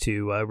loops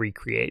to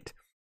recreate.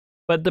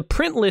 But the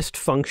print list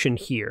function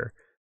here,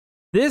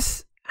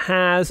 this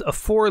has a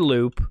for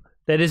loop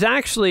that is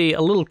actually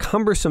a little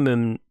cumbersome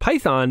in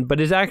Python, but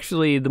is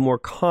actually the more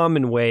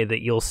common way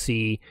that you'll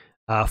see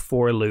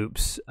for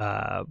loops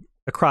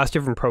across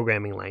different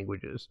programming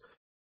languages.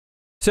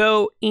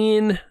 So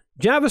in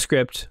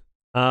JavaScript,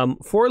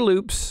 for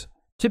loops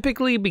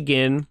typically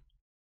begin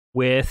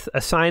with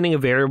assigning a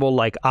variable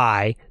like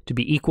I to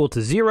be equal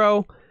to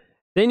 0.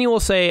 Then you will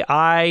say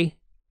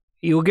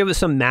you will give it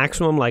some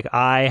maximum like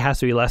I has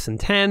to be less than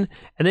 10,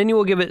 and then you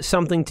will give it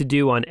something to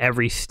do on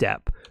every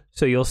step.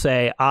 So you'll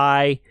say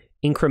I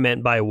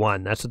increment by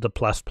 1. That's what the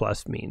plus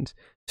plus means.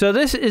 So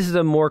this is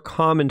the more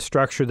common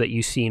structure that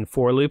you see in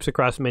for loops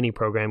across many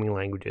programming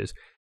languages.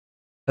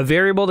 A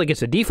variable that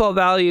gets a default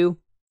value,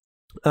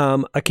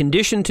 a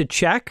condition to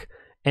check,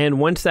 and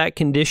once that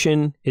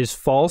condition is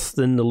false,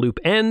 then the loop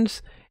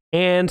ends,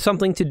 and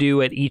something to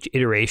do at each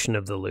iteration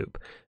of the loop.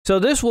 So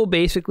this will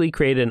basically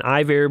create an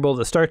I variable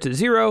that starts at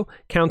 0,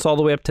 counts all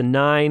the way up to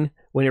 9.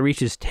 When it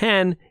reaches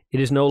 10, it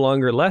is no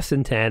longer less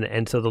than 10,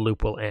 and so the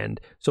loop will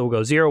end. So we'll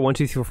go 0, 1,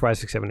 2, 3, 4, 5,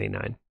 6, 7, 8,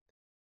 9.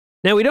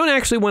 Now we don't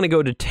actually want to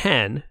go to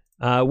 10.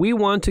 We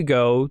want to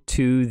go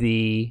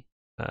to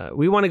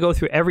we want to go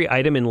through every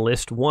item in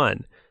list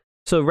 1.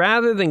 So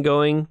rather than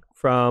going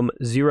from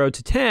 0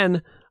 to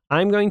 10,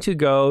 I'm going to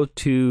go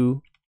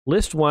to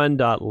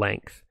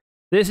list1.length.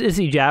 This is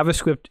the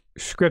JavaScript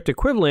script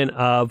equivalent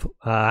of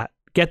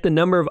get the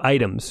number of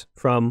items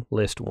from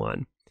list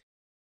 1.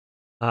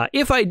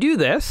 If I do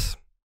this,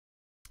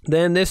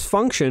 then this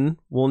function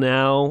will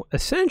now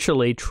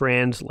essentially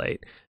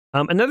translate.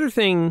 Another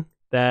thing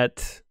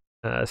that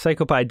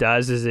PsychoPy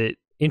does is it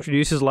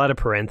introduces a lot of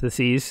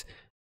parentheses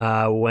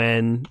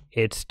when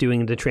it's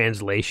doing the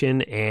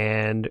translation,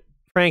 and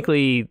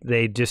frankly,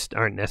 they just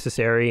aren't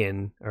necessary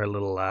and are a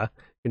little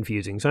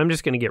confusing. So I'm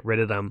just going to get rid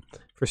of them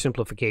for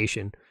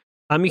simplification.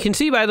 You can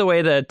see, by the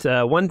way, that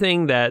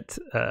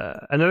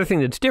another thing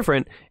that's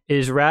different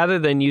is rather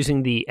than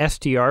using the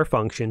str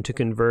function to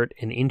convert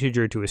an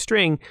integer to a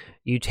string,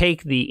 you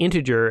take the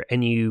integer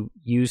and you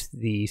use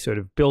the sort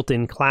of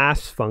built-in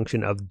class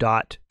function of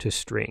dot to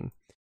string.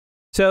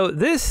 So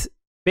this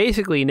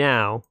basically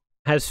now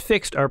has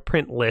fixed our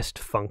print list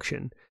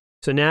function.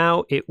 So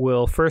now it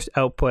will first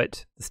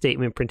output the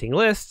statement printing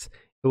lists.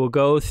 It will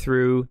go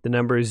through the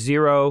numbers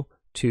 0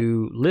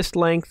 to list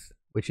length,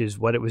 which is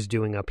what it was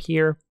doing up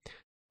here.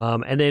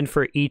 And then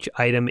for each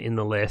item in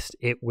the list,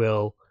 it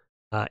will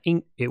have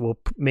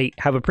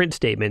a print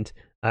statement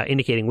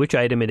indicating which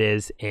item it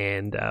is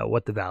and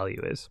what the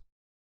value is.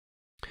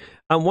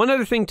 One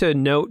other thing to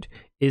note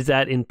is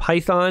that in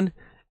Python,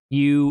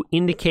 you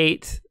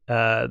indicate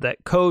that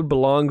code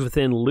belongs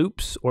within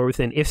loops or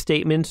within if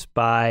statements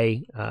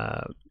by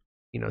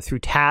through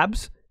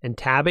tabs and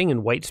tabbing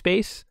and white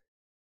space,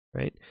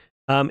 right?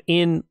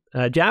 In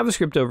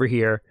JavaScript over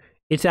here,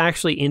 it's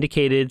actually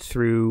indicated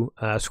through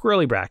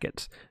squirrely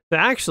brackets. So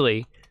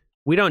actually,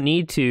 we don't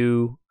need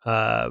to,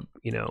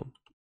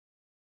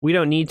 we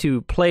don't need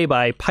to play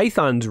by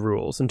Python's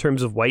rules in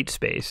terms of white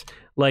space.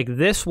 Like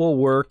this will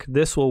work,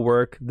 this will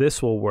work,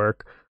 this will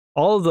work.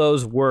 All of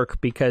those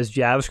work because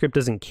JavaScript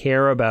doesn't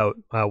care about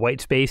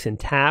white space and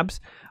tabs.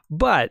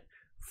 But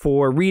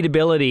for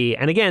readability,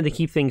 and again, to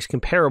keep things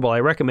comparable,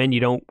 I recommend you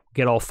don't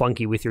get all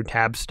funky with your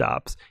tab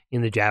stops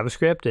in the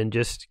JavaScript and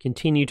just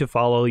continue to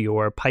follow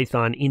your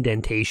Python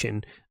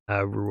indentation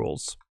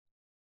rules.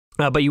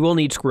 But you will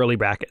need squirrely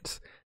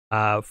brackets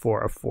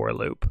for a for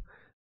loop.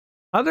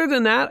 Other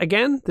than that,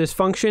 again, this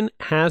function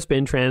has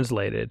been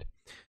translated.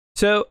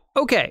 So,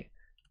 okay,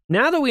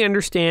 now that we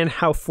understand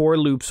how for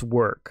loops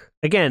work,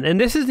 again, and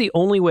this is the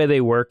only way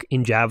they work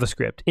in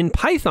JavaScript. In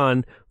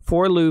Python,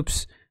 for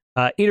loops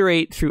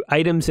iterate through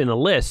items in a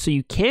list, so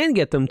you can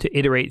get them to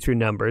iterate through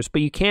numbers,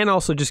 but you can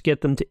also just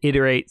get them to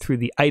iterate through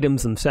the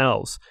items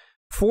themselves.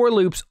 For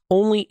loops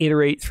only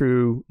iterate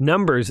through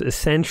numbers,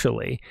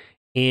 essentially,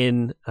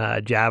 in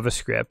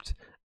JavaScript.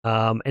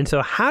 And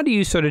so how do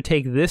you sort of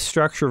take this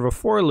structure of a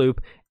for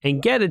loop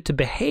and get it to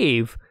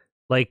behave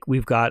like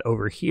we've got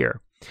over here?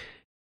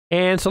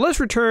 And so let's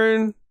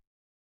return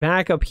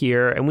back up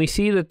here, and we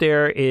see that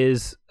there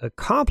is a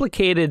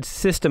complicated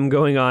system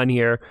going on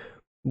here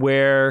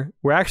where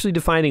we're actually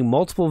defining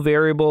multiple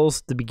variables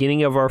at the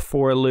beginning of our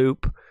for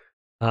loop.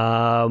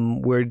 We're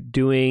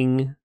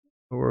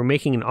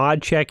making an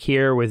odd check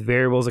here with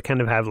variables that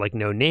kind of have like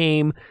no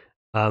name.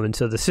 And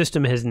so the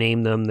system has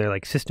named them. They're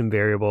like system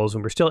variables,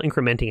 and we're still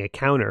incrementing a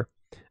counter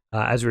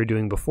as we were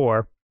doing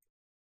before.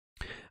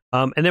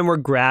 And then we're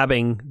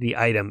grabbing the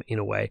item in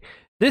a way.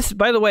 This,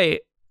 by the way,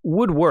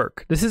 would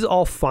work. This is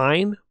all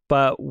fine,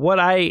 but what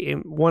I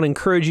want to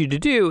encourage you to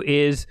do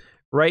is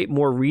write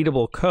more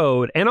readable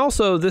code. And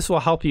also this will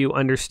help you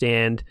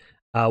understand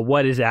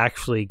what is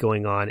actually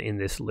going on in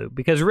this loop.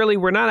 Because really,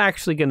 we're not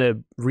actually going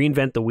to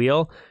reinvent the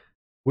wheel.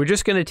 We're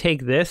just going to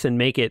take this and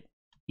make it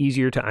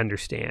easier to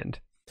understand.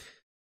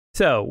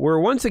 So we're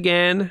once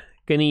again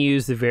going to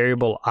use the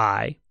variable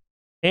I.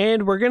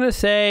 And we're going to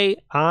say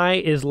I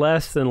is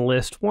less than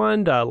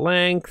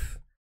list1.length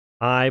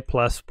I++.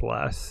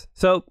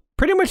 So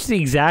pretty much the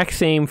exact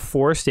same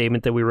for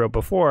statement that we wrote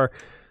before.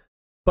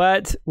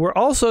 But we're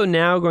also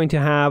now going to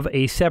have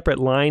a separate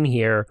line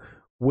here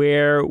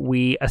where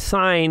we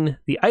assign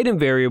the item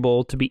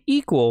variable to be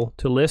equal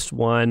to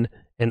list1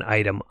 and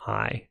item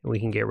I. We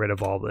can get rid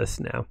of all this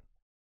now.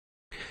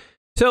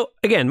 So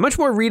again, much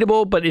more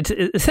readable, but it's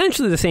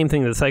essentially the same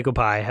thing that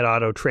PsychoPy had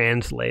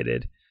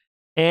auto-translated.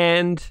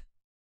 And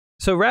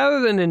so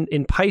rather than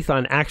in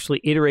Python actually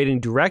iterating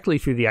directly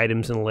through the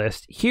items in the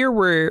list, here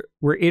we're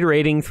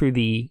iterating through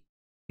the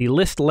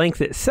list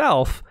length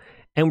itself,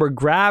 and we're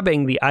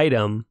grabbing the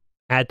item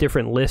at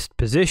different list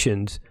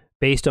positions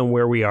based on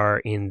where we are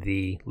in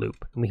the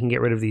loop. And we can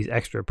get rid of these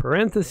extra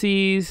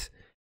parentheses,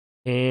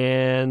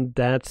 and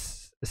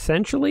that's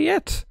essentially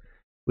it.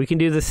 We can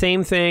do the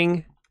same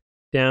thing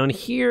down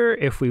here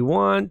if we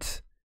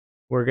want.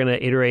 We're going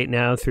to iterate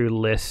now through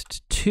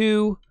list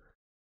 2,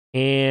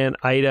 and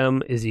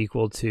item is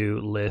equal to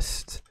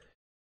list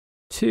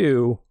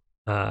 2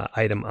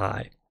 item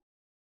I.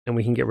 And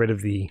we can get rid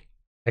of the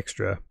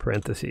extra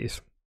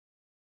parentheses.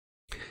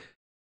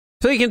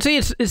 So you can see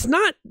it's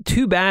not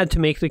too bad to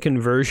make the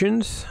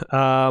conversions.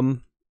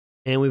 And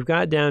we've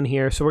got down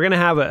here, so we're going to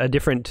have a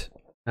different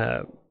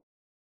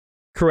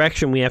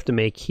correction we have to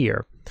make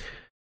here.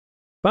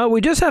 But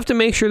we just have to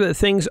make sure that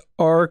things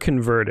are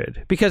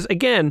converted. Because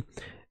again,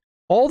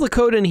 all the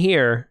code in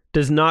here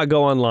does not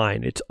go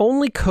online. It's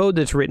only code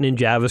that's written in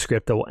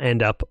JavaScript that will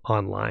end up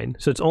online.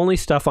 So it's only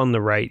stuff on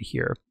the right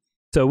here.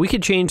 So we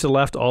could change the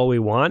left all we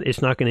want.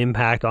 It's not going to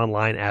impact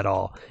online at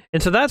all.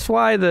 And so that's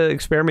why the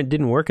experiment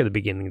didn't work at the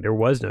beginning. There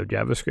was no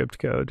JavaScript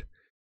code.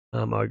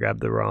 I'll grab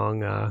the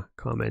wrong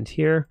comment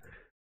here.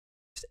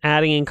 Just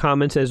adding in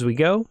comments as we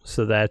go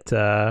so that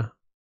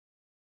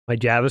my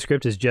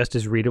JavaScript is just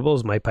as readable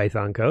as my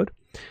Python code.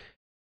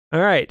 All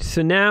right,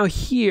 so now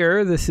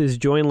here, this is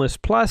join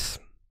list plus.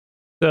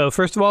 So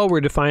first of all,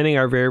 we're defining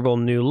our variable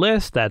new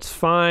list. That's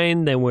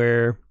fine. Then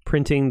we're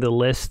printing the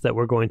list that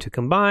we're going to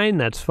combine.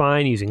 That's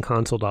fine, using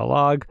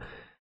console.log.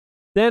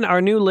 Then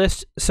our new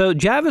list. So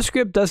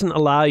JavaScript doesn't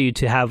allow you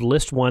to have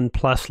list 1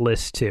 plus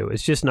list 2.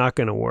 It's just not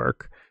going to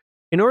work.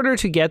 In order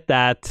to get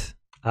that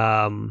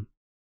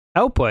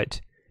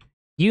output,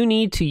 you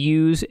need to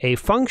use a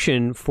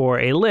function for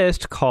a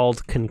list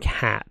called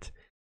concat.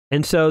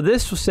 And so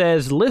this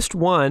says list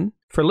 1,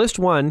 for list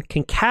 1,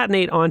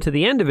 concatenate onto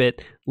the end of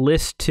it,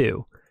 list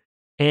 2.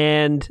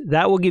 And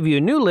that will give you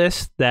a new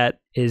list that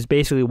is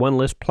basically one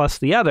list plus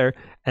the other,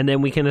 and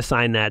then we can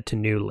assign that to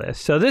new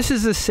list. So this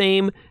is the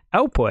same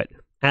output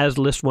as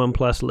list 1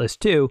 plus list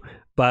 2,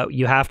 but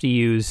you have to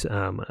use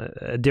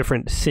a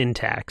different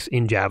syntax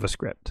in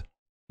JavaScript.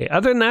 Okay,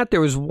 other than that,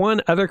 there was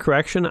one other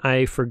correction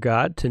I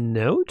forgot to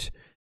note,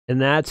 and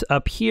that's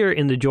up here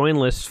in the join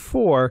list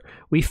for.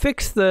 We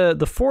fixed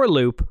the for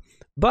loop,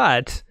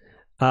 but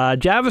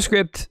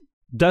JavaScript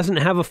doesn't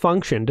have a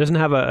function, doesn't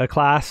have a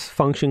class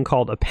function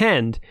called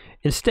append.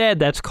 Instead,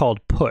 that's called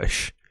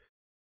push.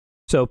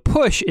 So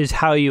push is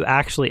how you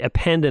actually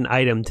append an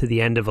item to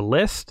the end of a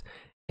list,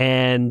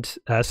 and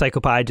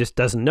PsychoPy just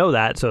doesn't know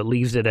that, so it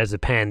leaves it as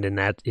append, and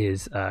that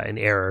is an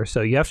error.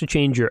 So you have to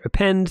change your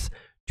appends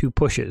to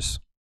pushes.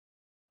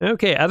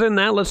 Okay, other than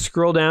that, let's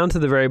scroll down to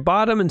the very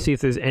bottom and see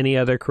if there's any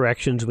other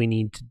corrections we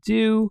need to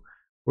do.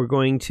 We're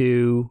going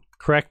to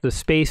correct the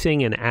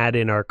spacing and add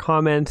in our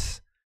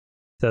comments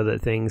so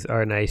that things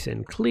are nice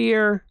and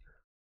clear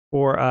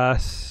for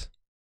us.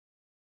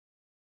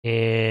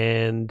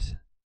 And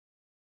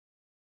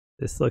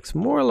this looks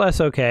more or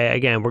less okay.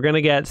 Again, we're going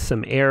to get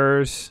some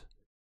errors,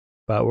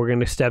 but we're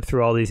going to step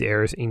through all these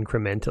errors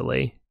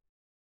incrementally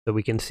so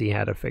we can see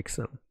how to fix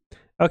them.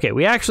 Okay,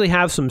 we actually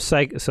have some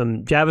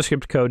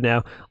JavaScript code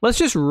now. Let's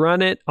just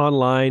run it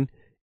online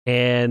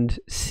and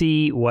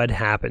see what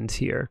happens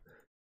here.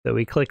 So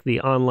we click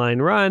the online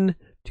run,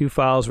 2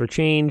 files were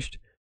changed.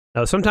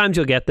 Now, sometimes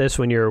you'll get this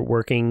when you're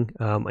working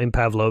in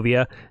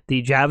Pavlovia.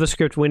 The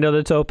JavaScript window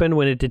that's open,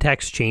 when it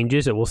detects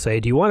changes, it will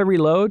say, do you want to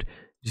reload?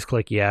 Just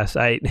click yes.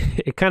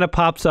 It kind of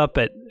pops up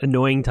at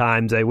annoying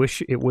times. I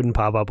wish it wouldn't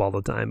pop up all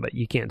the time, but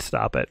you can't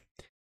stop it.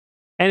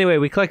 Anyway,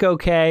 we click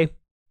OK.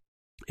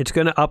 It's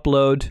going to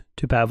upload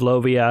to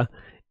Pavlovia,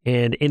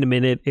 and in a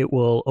minute it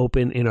will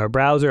open in our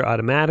browser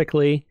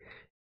automatically,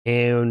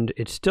 and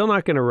it's still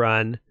not going to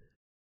run.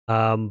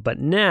 But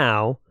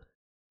now,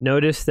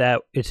 notice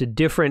that it's a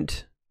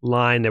different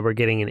line that we're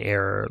getting an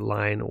error,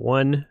 line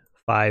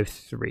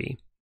 153.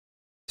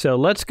 So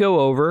let's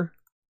go over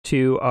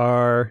to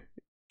our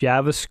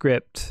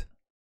JavaScript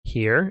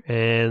here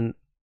and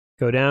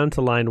go down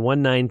to line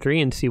 193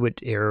 and see what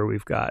error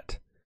we've got.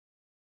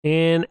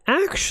 And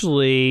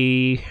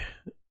actually,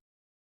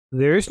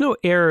 there's no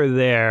error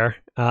there.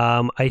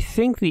 I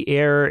think the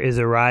error is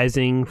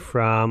arising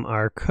from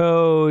our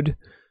code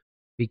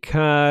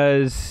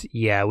because,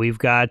 yeah, we've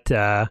got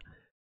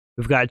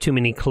too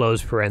many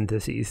closed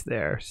parentheses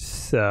there.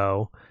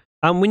 So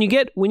when you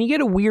get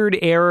a weird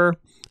error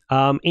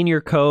in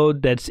your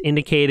code that's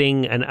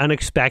indicating an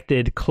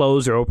unexpected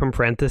close or open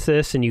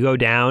parenthesis, and you go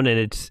down and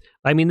it's,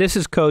 I mean, this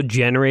is code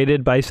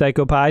generated by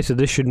PsychoPy, so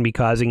this shouldn't be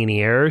causing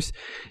any errors.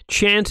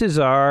 Chances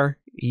are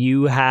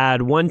you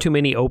had one too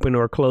many open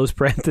or closed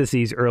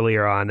parentheses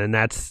earlier on, and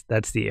that's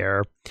the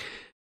error.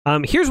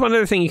 Here's one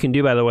other thing you can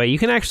do, by the way. You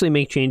can actually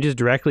make changes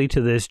directly to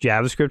this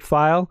JavaScript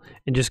file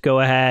and just go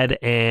ahead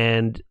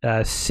and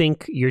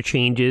sync your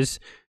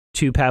changes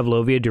to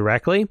Pavlovia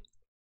directly.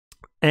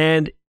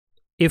 And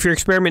if your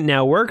experiment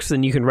now works,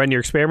 then you can run your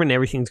experiment and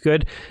everything's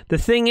good. The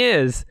thing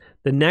is,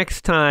 the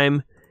next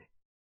time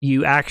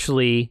you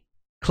actually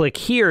click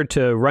here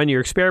to run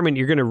your experiment,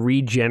 you're going to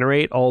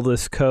regenerate all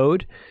this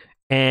code,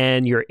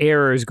 and your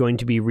error is going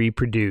to be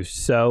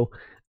reproduced. So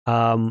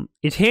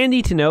it's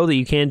handy to know that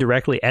you can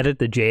directly edit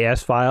the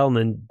JS file and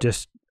then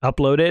just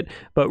upload it.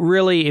 But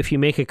really, if you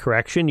make a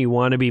correction, you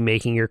want to be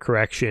making your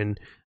correction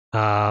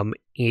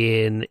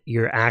in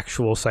your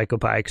actual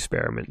PsychoPy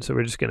experiment. So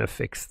we're just going to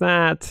fix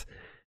that,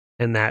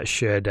 and that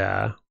should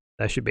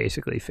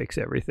basically fix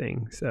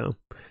everything. So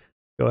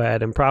go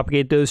ahead and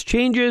propagate those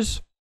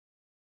changes.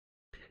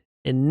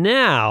 And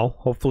now,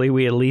 hopefully,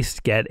 we at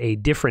least get a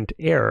different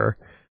error.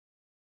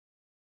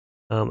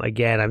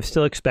 Again, I'm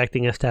still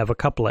expecting us to have a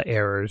couple of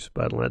errors,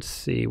 but let's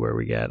see where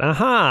we get.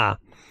 Aha!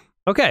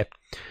 Okay.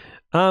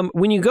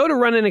 When you go to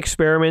run an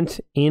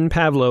experiment in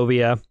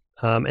Pavlovia,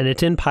 and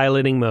it's in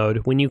piloting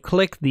mode, when you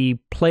click the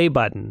play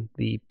button,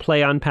 the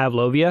play on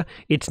Pavlovia,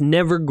 it's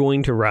never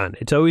going to run.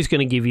 It's always going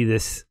to give you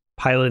this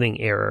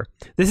piloting error.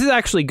 This is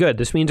actually good.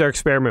 This means our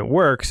experiment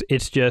works.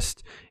 It's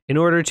just, in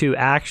order to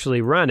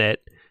actually run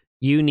it,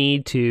 you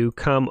need to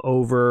come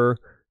over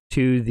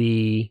to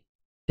the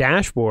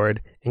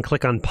dashboard and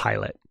click on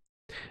pilot.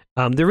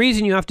 The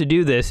reason you have to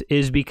do this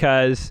is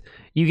because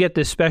you get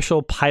this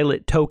special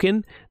pilot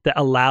token that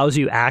allows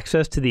you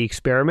access to the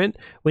experiment.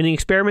 When the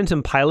experiment's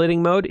in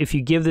piloting mode, if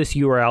you give this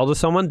URL to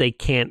someone, they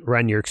can't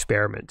run your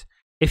experiment.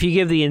 If you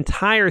give the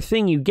entire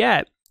thing you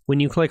get when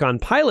you click on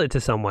pilot to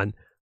someone,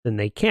 then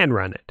they can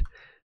run it.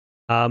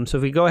 So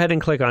if we go ahead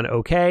and click on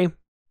OK,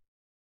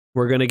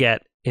 we're going to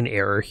get an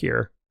error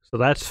here. So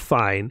that's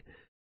fine.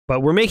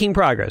 But we're making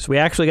progress. We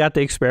actually got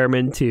the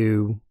experiment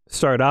to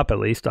start up, at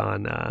least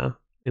on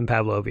in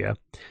Pavlovia.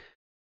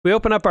 We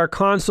open up our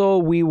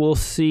console, we will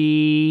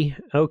see,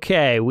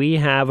 okay, we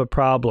have a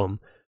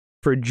problem.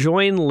 For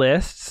join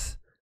lists,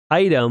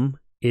 item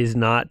is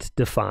not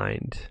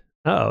defined.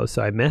 Oh,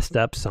 so I messed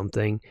up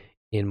something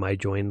in my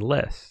join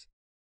list.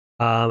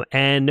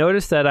 And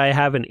notice that I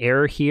have an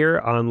error here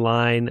on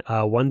line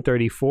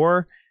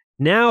 134.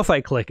 Now if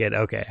I click it,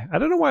 okay, I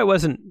don't know why it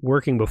wasn't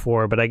working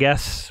before, but I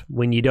guess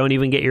when you don't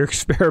even get your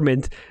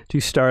experiment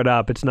to start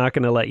up, it's not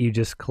going to let you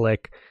just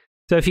click.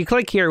 So if you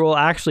click here, it will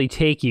actually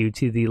take you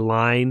to the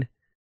line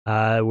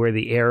where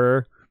the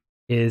error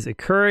is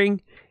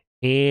occurring,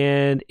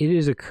 and it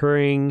is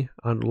occurring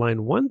on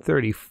line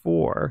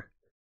 134.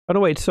 Oh no,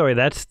 wait, sorry,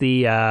 that's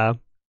the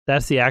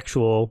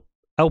actual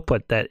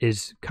output that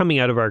is coming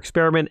out of our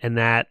experiment, and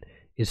that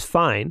is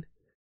fine.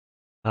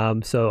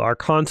 So our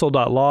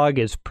console.log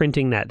is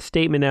printing that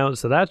statement out,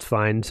 so that's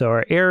fine. So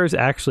our error is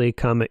actually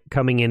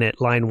coming in at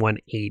line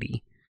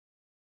 180,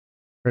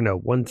 or no,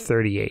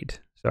 138.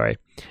 Sorry.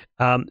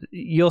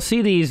 You'll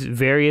see these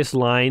various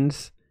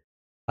lines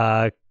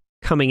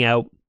coming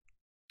out.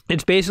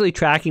 It's basically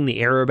tracking the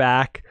error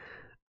back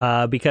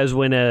because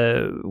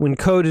when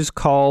code is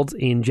called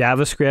in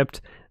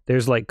JavaScript,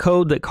 there's like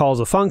code that calls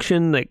a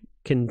function that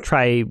can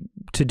try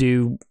to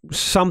do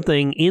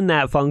something in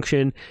that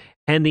function,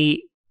 and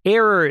the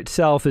error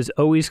itself is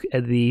always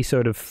the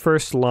sort of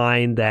first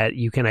line that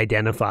you can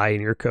identify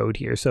in your code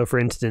here. So for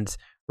instance,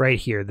 right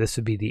here, this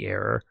would be the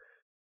error.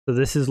 So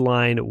this is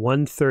line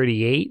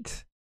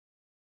 138,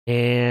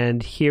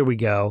 and here we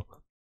go.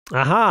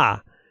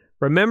 Aha!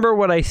 Remember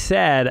what I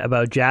said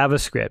about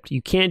JavaScript.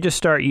 You can't just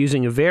start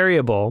using a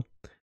variable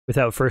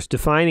without first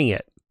defining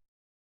it.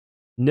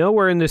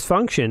 Nowhere in this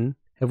function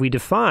have we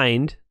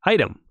defined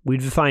item.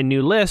 We've defined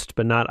new list,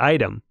 but not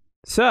item.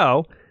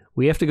 So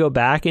we have to go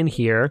back in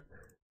here,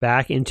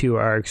 back into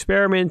our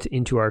experiment,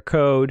 into our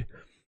code,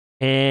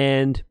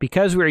 and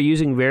because we're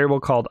using a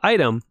variable called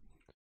item,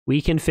 we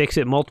can fix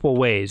it multiple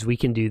ways. We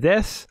can do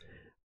this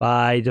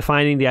by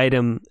defining the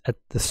item at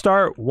the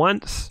start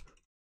once.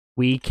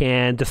 We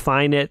can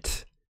define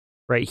it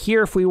right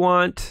here if we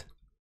want,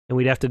 and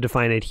we'd have to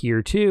define it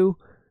here too.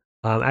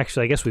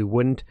 Actually, I guess we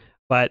wouldn't.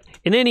 But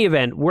in any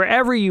event,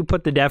 wherever you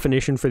put the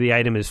definition for the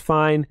item is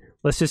fine.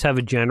 Let's just have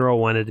a general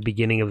one at the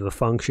beginning of the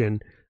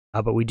function,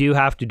 but we do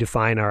have to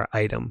define our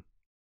item.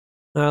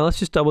 Let's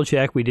just double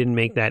check we didn't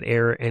make that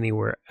error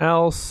anywhere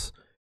else.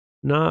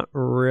 Not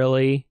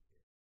really.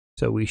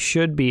 So we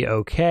should be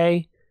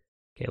okay.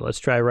 Okay, let's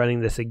try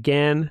running this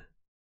again.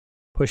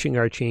 Pushing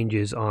our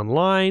changes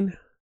online.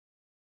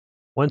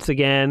 Once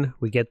again,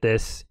 we get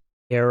this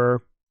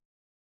error,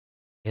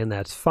 and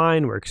that's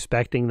fine. We're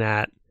expecting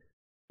that.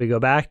 We go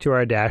back to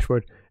our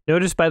dashboard.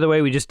 Notice, by the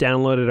way, we just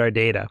downloaded our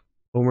data.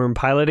 When we're in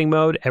piloting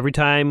mode, every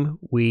time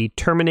we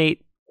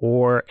terminate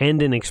or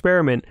end an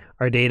experiment,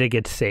 our data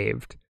gets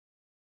saved.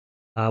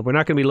 We're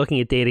not going to be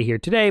looking at data here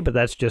today, but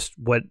that's just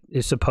what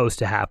is supposed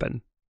to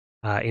happen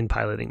in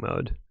piloting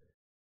mode.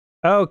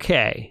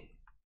 Okay,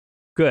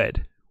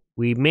 good.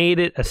 We made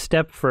it a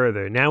step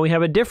further. Now we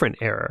have a different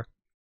error.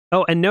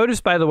 Oh, and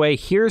notice, by the way,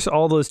 here's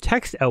all those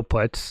text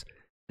outputs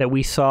that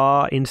we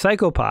saw in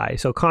PsychoPy.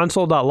 So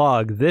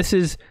console.log,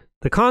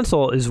 the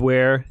console is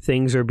where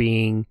things are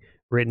being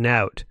written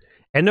out.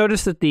 And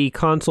notice that the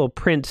console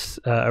prints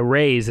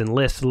arrays and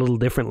lists a little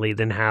differently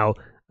than how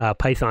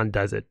Python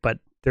does it, but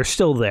they're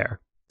still there.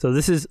 So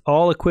this is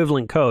all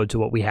equivalent code to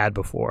what we had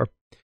before.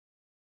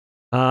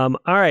 All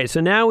right, so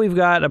now we've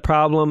got a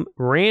problem.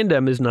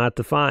 Random is not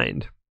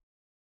defined.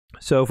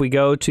 So if we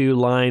go to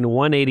line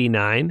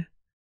 189,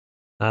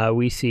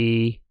 we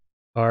see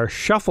our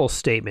shuffle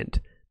statement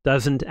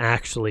doesn't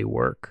actually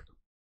work.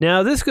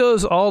 Now this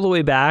goes all the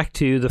way back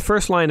to the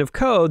first line of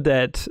code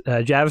that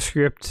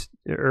JavaScript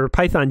or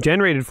Python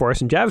generated for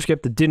us in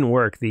JavaScript that didn't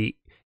work. The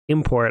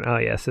import, oh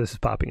yes, this is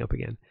popping up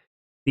again.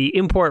 The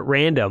import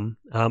random,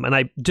 and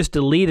I just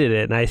deleted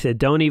it and I said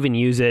don't even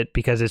use it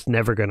because it's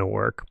never going to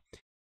work.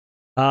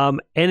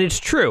 And it's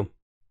true.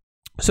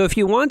 So if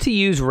you want to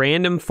use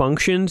random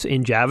functions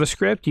in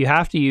JavaScript, you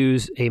have to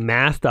use a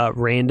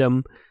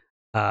math.random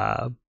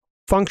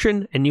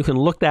function, and you can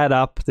look that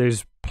up.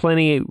 There's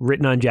plenty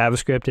written on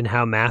JavaScript and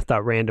how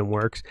math.random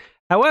works.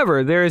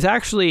 However, there is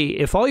actually,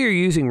 if all you're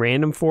using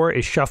random for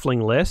is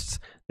shuffling lists,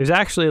 there's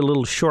actually a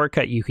little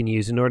shortcut you can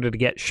use in order to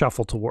get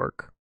shuffle to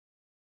work.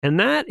 And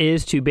that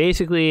is to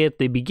basically, at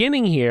the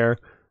beginning here,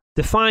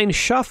 define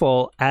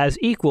shuffle as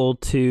equal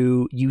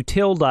to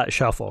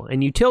util.shuffle.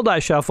 And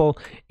util.shuffle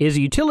is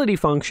a utility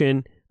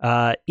function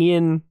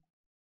in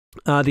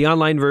the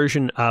online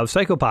version of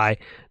PsychoPy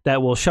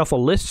that will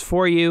shuffle lists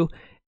for you.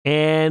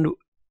 And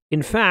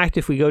in fact,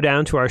 if we go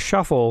down to our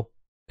shuffle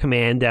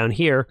command down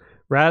here,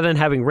 rather than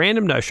having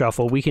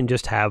random.shuffle, we can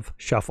just have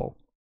shuffle.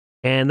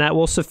 And that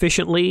will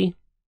sufficiently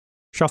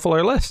shuffle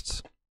our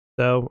lists.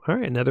 So, all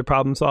right, another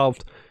problem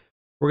solved.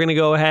 We're going to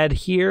go ahead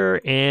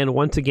here and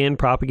once again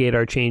propagate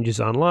our changes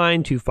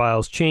online. 2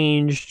 files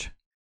changed.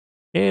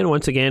 And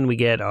once again, we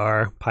get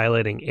our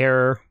piloting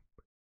error.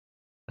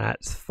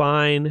 That's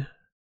fine.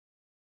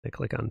 I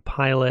click on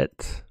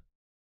pilot.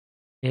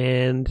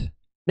 And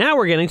now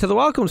we're getting to the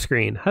welcome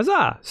screen.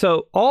 Huzzah!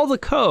 So all the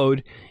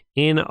code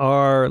in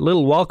our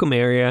little welcome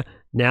area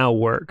now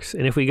works.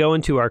 And if we go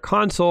into our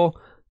console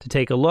to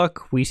take a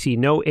look, we see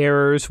no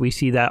errors. We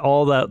see that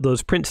all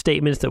those print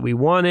statements that we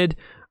wanted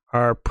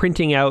are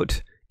printing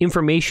out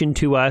information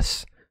to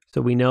us, so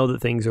we know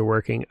that things are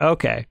working.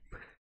 Okay,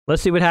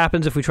 let's see what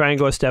happens if we try and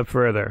go a step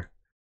further.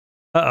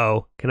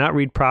 Uh-oh, cannot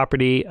read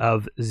property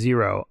of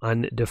 0,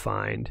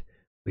 undefined.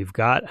 We've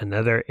got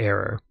another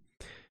error.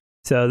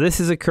 So this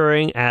is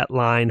occurring at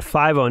line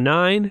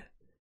 509. And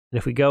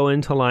if we go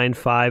into line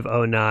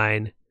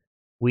 509,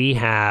 we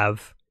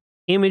have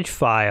image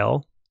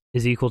file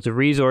is equal to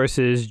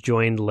resources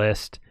joined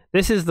list.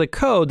 This is the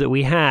code that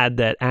we had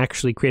that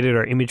actually created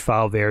our image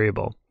file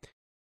variable.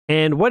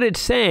 And what it's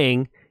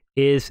saying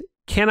is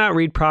cannot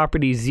read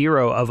property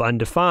 0 of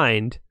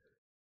undefined.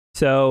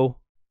 So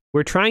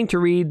we're trying to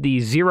read the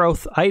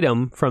 0th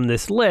item from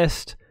this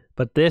list,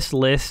 but this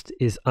list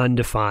is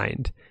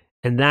undefined.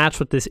 And that's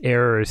what this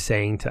error is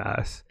saying to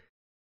us.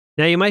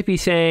 Now you might be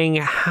saying,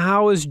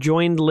 how is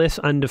joined list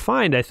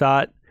undefined? I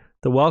thought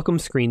the welcome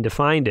screen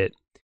defined it.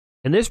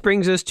 And this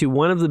brings us to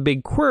one of the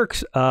big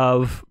quirks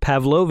of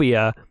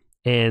Pavlovia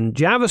and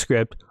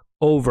JavaScript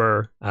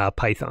over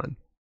Python.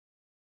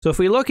 So if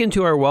we look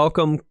into our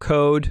welcome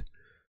code,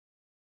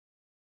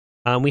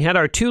 we had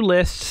our 2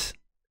 lists,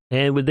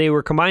 and they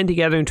were combined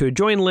together into a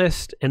join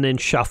list and then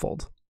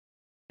shuffled.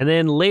 And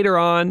then later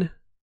on,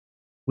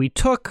 we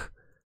took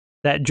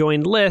that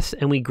joined list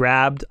and we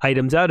grabbed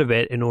items out of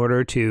it in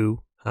order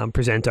to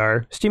present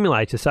our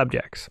stimuli to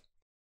subjects.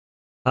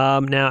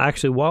 Now,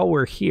 actually, while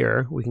we're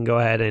here, we can go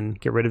ahead and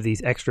get rid of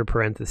these extra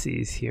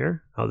parentheses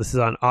here. Oh, this is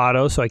on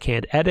auto, so I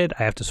can't edit.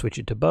 I have to switch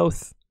it to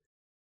both.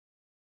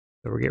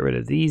 So we'll get rid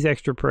of these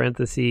extra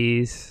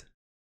parentheses.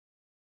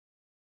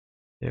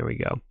 There we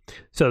go.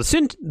 So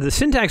the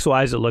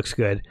syntax-wise, it looks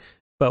good.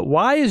 But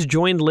why is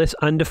joined list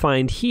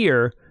undefined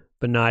here,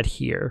 but not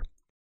here?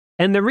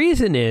 And the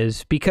reason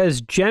is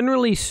because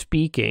generally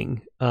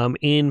speaking,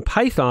 in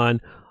Python,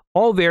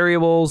 all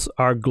variables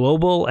are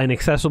global and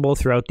accessible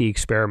throughout the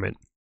experiment.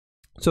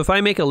 So if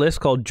I make a list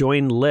called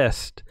join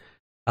list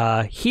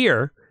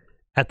here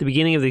at the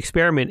beginning of the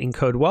experiment in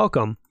code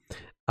welcome,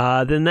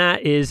 then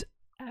that is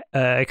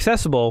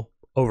accessible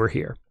over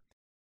here.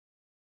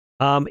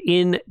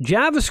 In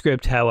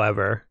JavaScript,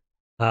 however,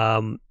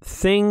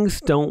 things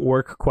don't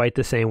work quite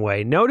the same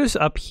way. Notice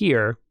up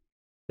here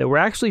that we're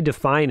actually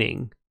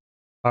defining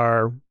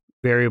our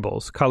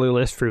variables, color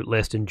list, fruit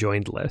list, and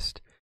joined list.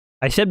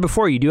 I said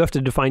before, you do have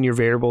to define your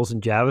variables in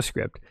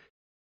JavaScript.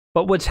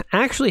 But what's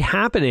actually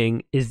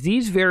happening is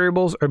these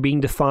variables are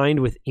being defined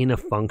within a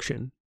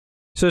function.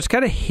 So it's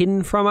kind of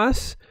hidden from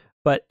us,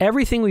 but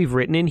everything we've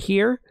written in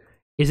here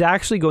is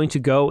actually going to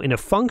go in a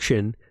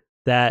function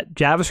that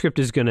JavaScript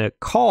is going to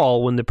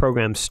call when the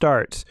program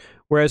starts.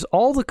 Whereas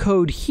all the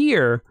code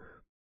here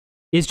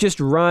is just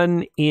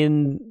run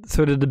in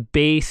sort of the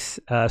base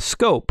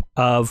scope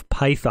of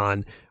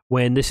Python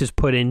when this is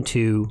put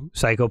into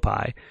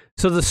PsychoPy.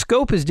 So the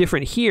scope is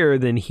different here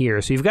than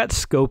here. So you've got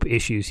scope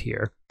issues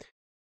here.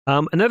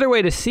 Another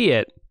way to see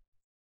it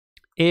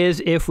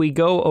is if we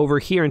go over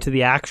here into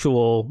the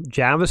actual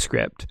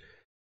JavaScript,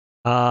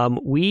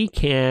 we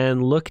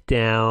can look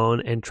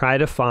down and try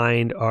to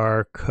find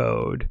our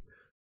code.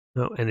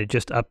 Oh, and it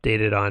just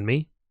updated on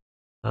me.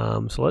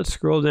 So let's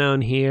scroll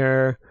down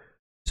here.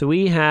 So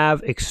we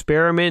have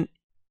experiment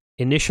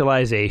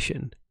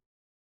initialization.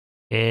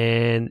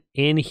 And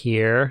in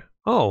here,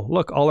 oh,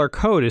 look, all our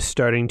code is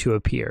starting to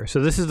appear. So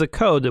this is the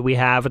code that we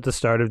have at the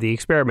start of the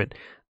experiment.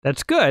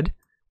 That's good.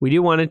 We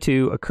do want it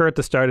to occur at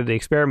the start of the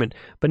experiment.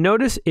 But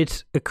notice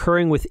it's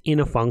occurring within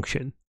a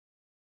function,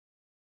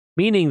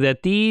 meaning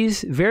that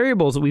these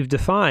variables that we've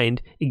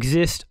defined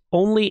exist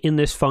only in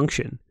this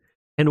function.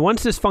 And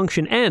once this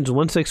function ends,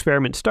 once the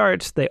experiment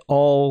starts, they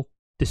all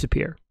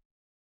disappear.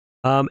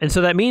 And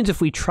so that means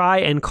if we try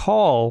and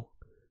call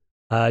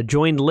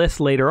joined list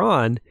later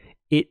on,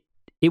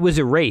 it was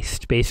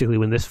erased basically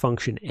when this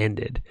function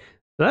ended.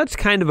 So that's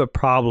kind of a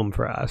problem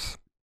for us.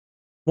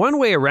 One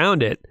way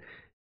around it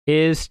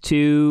is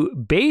to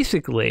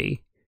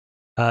basically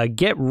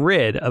get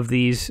rid of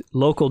these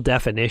local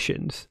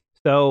definitions.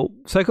 So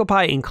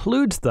PsychoPy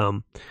includes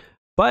them,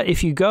 but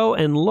if you go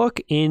and look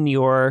in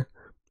your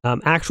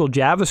actual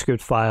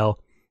JavaScript file,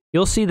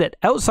 you'll see that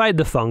outside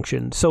the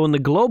function, so in the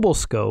global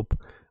scope,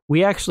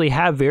 we actually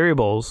have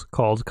variables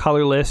called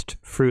color list,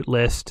 fruit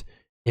list,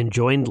 and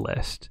joined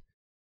list.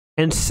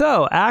 And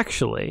so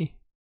actually,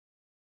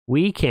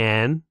 we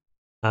can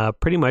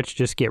pretty much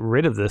just get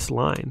rid of this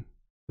line.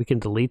 We can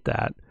delete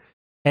that.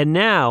 And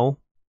now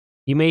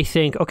you may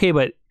think, okay,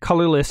 but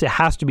colorless, it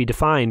has to be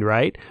defined,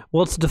 right?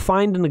 Well, it's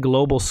defined in the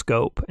global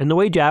scope. And the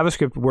way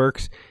JavaScript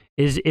works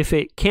is if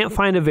it can't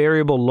find a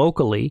variable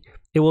locally,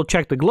 it will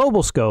check the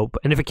global scope.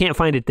 And if it can't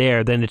find it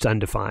there, then it's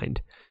undefined.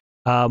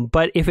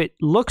 But if it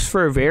looks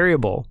for a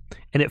variable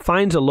and it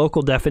finds a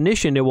local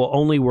definition, it will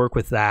only work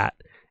with that.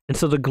 And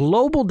so the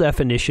global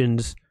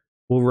definitions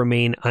will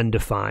remain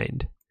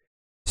undefined.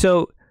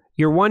 So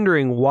you're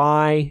wondering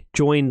why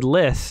joined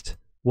list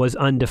was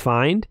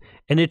undefined,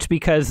 and it's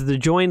because the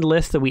joined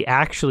list that we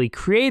actually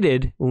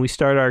created when we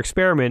started our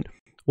experiment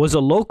was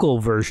a local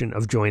version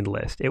of joined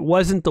list. It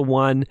wasn't the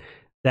one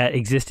that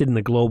existed in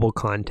the global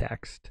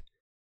context.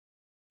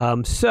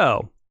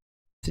 So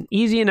it's an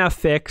easy enough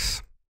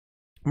fix.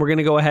 We're going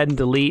to go ahead and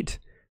delete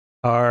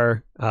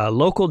our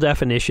local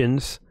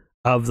definitions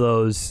of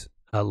those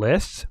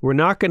lists. We're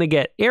not going to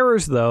get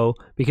errors though,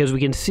 because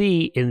we can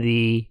see in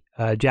the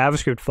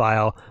JavaScript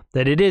file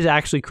that it is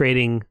actually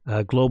creating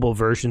global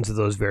versions of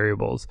those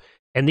variables.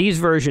 And these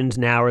versions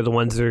now are the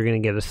ones that are going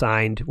to get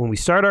assigned when we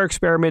start our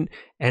experiment,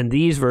 and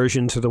these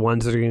versions are the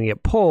ones that are going to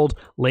get pulled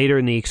later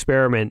in the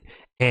experiment,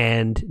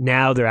 and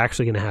now they're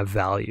actually going to have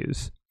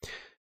values.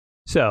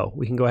 So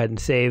we can go ahead and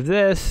save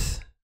this,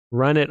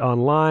 run it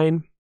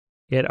online,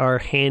 get our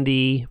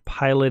handy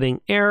piloting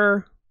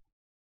error,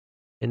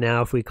 and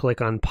now if we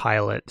click on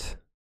pilot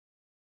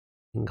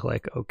and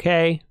click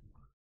OK,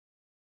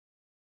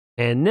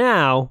 and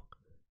now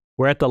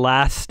we're at the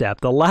last step,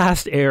 the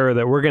last error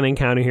that we're going to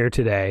encounter here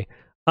today,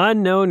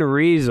 unknown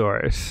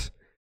resource.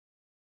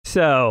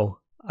 So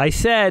I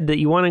said that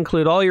you want to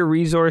include all your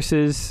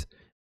resources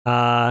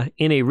in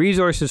a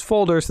resources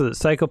folder so that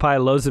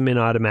PsychoPy loads them in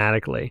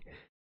automatically.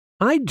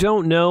 I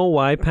don't know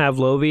why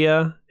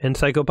Pavlovia and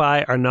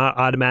PsychoPy are not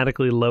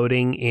automatically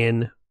loading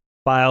in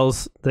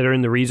files that are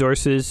in the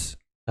resources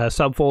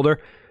subfolder.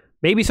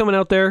 Maybe someone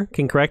out there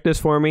can correct this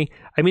for me.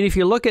 I mean, if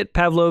you look at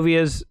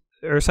Pavlovia's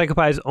or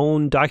PsychoPy's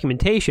own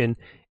documentation,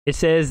 it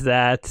says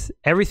that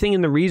everything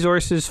in the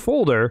resources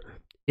folder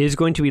is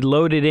going to be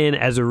loaded in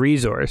as a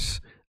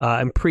resource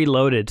and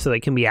preloaded so that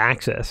it can be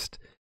accessed.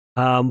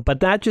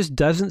 But that just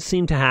doesn't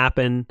seem to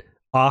happen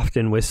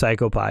often with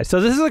PsychoPy.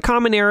 So this is a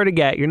common error to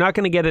get. You're not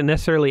going to get it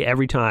necessarily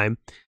every time.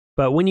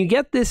 But when you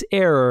get this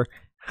error,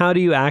 how do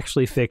you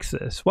actually fix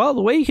this? Well,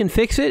 the way you can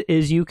fix it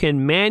is you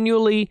can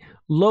manually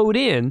load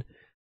in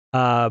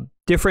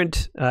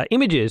different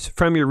images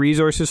from your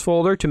resources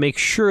folder to make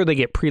sure they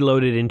get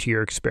preloaded into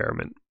your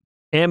experiment.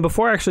 And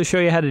before I actually show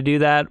you how to do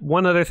that,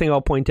 one other thing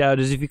I'll point out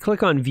is if you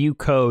click on View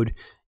Code,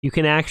 you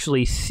can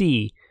actually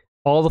see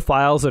all the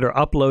files that are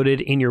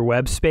uploaded in your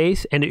web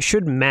space, and it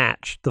should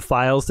match the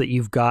files that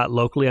you've got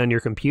locally on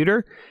your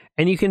computer.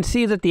 And you can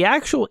see that the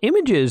actual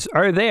images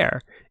are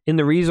there in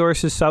the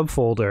resources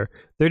subfolder.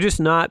 They're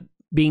just not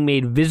being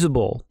made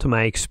visible to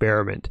my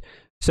experiment.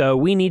 So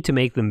we need to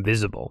make them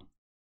visible.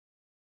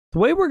 The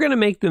way we're going to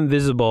make them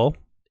visible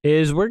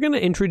is we're going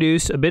to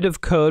introduce a bit of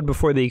code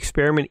before the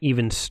experiment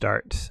even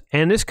starts.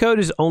 And this code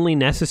is only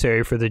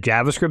necessary for the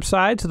JavaScript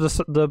side, so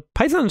the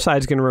Python side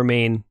is going to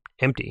remain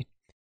empty.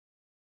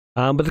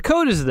 But the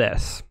code is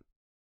this.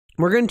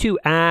 We're going to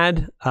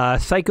add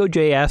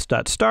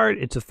psychojs.start.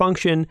 It's a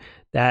function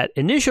that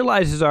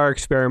initializes our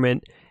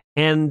experiment,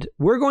 and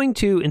we're going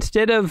to,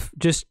 instead of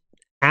just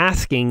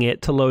asking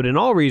it to load in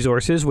all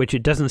resources, which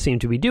it doesn't seem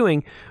to be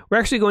doing, we're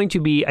actually going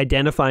to be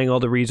identifying all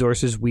the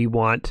resources we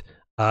want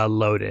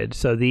loaded.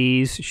 So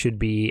these should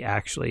be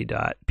actually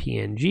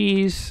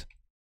 .pngs.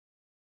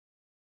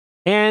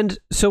 And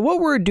so what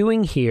we're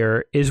doing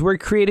here is we're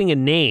creating a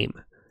name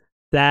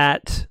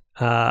that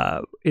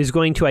is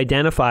going to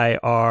identify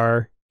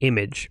our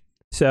image.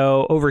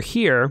 So over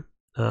here,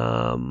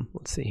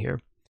 let's see here.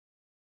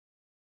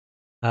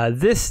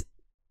 This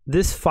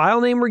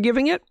file name we're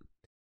giving it,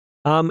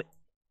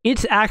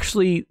 it's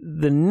actually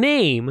the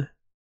name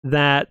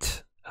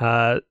that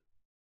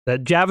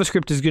that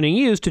JavaScript is going to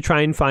use to try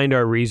and find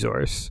our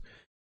resource.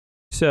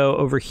 So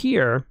over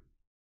here,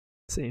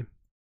 let's see.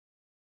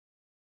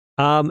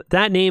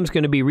 That name's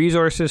going to be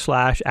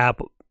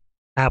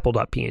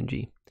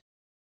resources/apple.png.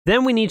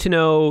 Then we need to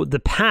know the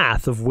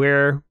path of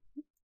where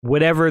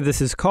whatever this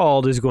is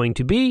called is going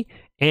to be,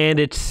 and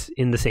it's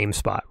in the same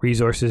spot,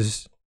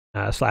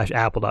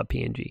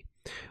 resources/apple.png.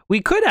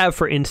 We could have,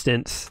 for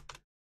instance,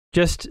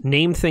 just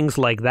named things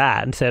like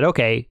that and said,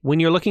 okay, when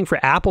you're looking for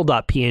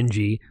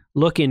apple.png,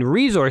 look in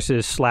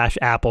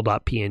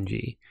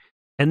resources/apple.png.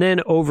 And then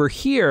over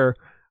here,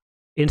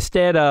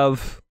 instead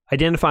of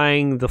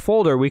identifying the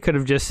folder, we could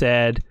have just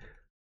said,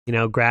 you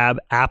know, grab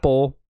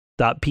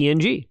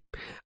apple.png.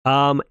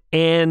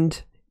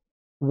 And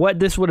what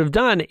this would have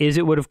done is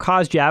it would have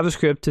caused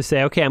JavaScript to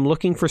say, okay, I'm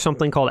looking for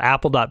something called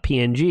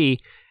apple.png,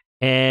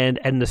 and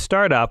in the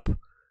startup,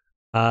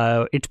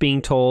 it's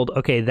being told,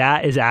 okay,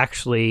 that is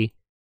actually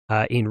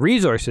in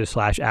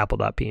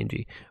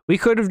resources/apple.png. We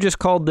could have just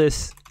called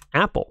this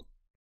apple,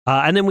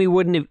 and then we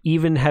wouldn't have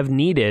even have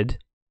needed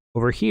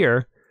over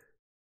here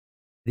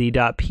the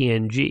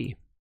 .png.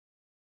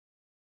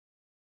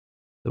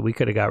 So we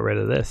could have got rid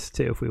of this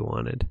too if we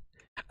wanted.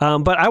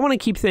 But I want to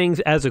keep things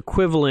as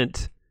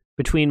equivalent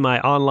between my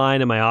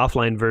online and my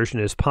offline version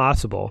as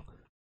possible.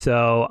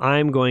 So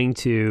I'm going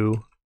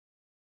to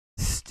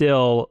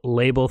still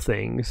label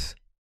things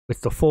with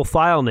the full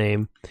file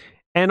name.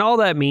 And all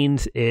that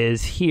means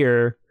is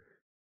here,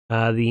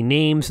 the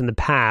names and the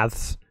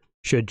paths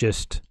should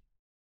just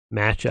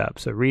match up.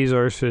 So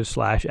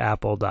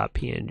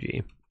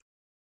resources/apple.png.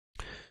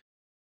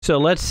 So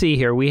let's see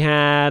here. We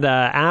had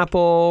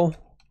apple,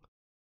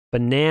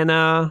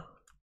 banana,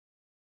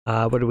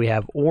 what do we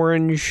have?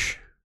 Orange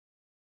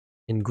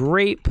and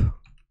grape.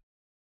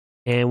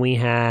 And we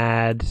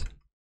had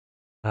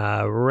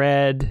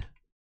red,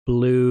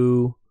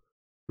 blue,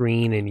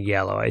 green, and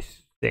yellow, I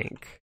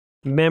think.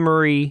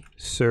 Memory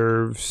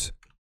serves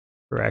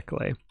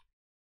correctly.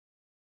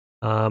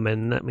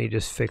 And let me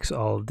just fix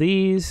all of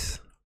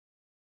these.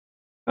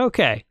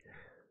 Okay.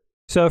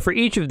 So for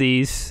each of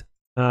these,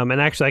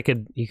 and actually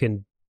you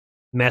can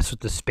mess with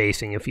the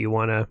spacing if you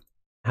want to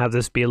have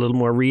this be a little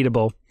more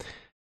readable.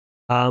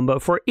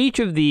 But for each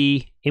of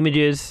the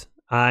images,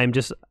 I'm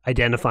just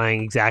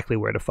identifying exactly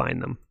where to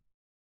find them.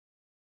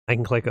 I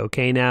can click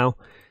OK now.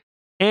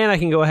 And I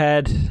can go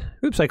ahead,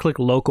 oops, I click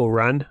local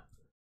run.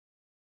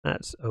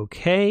 That's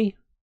okay. I'm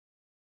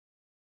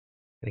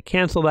going to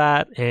cancel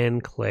that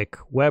and click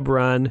web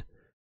run.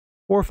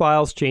 4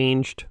 files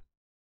changed.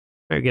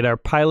 All right, get our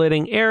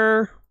piloting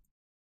error.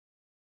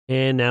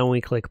 And now when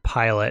we click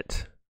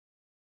pilot,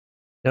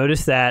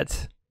 notice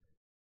that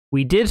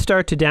we did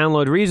start to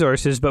download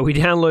resources, but we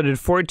downloaded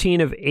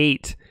 14 of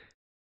 8.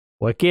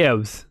 What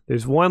gives?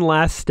 There's one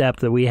last step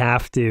that we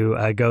have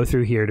to go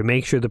through here to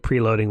make sure the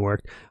preloading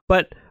worked.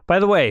 But by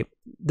the way,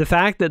 the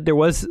fact that there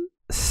was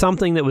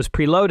something that was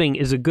preloading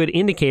is a good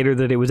indicator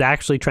that it was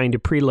actually trying to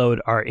preload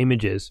our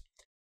images.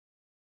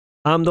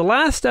 The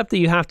last step that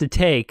you have to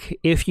take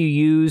if you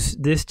use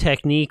this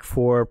technique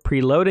for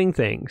preloading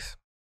things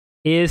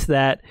is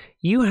that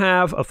you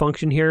have a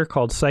function here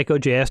called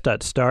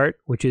psychojs.start,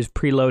 which is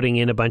preloading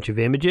in a bunch of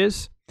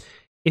images.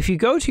 If you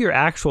go to your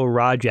actual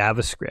raw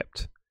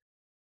JavaScript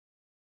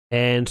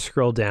and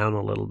scroll down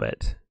a little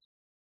bit,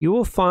 you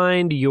will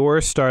find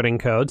your starting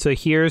code. So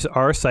here's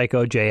our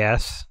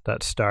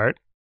psychojs.start.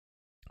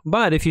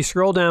 But if you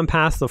scroll down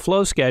past the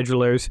flow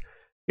schedulers,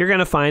 you're going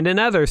to find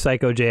another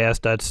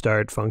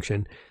psychojs.start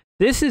function.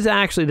 This is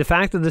actually, the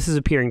fact that this is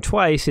appearing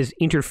twice is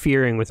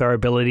interfering with our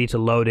ability to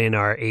load in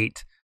our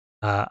 8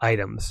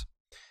 items.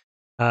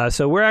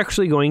 So we're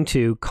actually going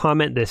to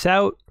comment this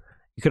out.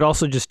 You could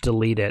also just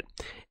delete it.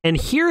 And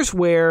here's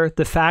where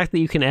the fact that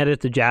you can edit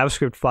the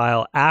JavaScript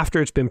file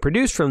after it's been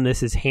produced from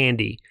this is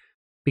handy.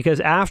 Because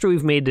after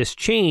we've made this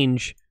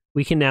change,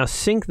 we can now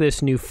sync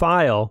this new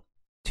file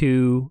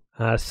to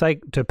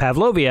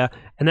Pavlovia,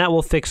 and that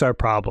will fix our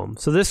problem.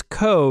 So this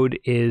code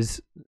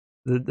is,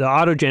 the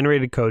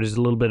auto-generated code is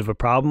a little bit of a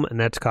problem, and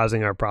that's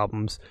causing our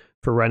problems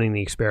for running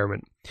the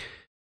experiment.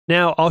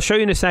 Now, I'll show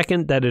you in a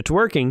second that it's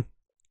working,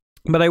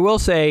 but I will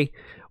say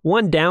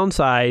one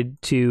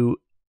downside to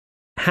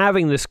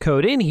having this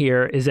code in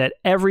here is that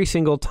every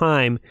single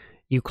time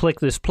you click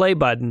this play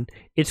button,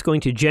 it's going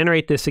to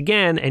generate this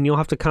again, and you'll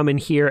have to come in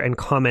here and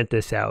comment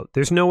this out.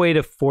 There's no way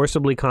to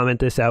forcibly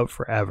comment this out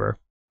forever.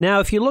 Now,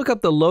 if you look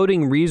up the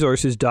loading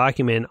resources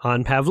document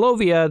on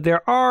Pavlovia,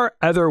 there are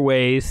other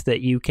ways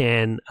that you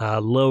can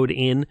load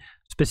in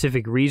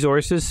specific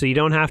resources. So you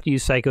don't have to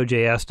use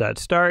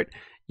psychojs.start.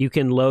 You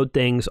can load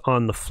things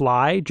on the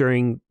fly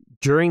during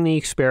the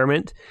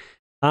experiment.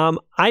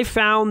 I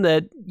found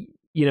that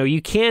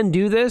you can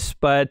do this,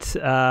 but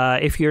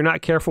if you're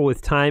not careful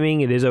with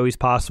timing, it is always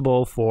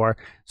possible for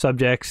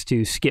subjects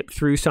to skip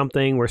through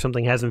something where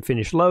something hasn't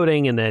finished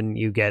loading, and then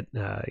you get,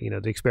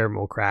 the experiment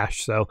will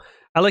crash. So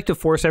I like to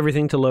force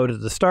everything to load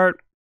at the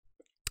start.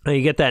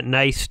 You get that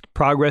nice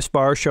progress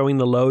bar showing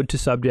the load to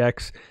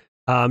subjects.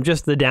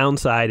 Just the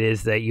downside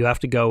is that you have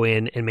to go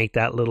in and make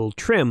that little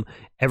trim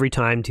every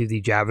time to the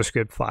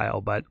JavaScript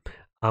file. But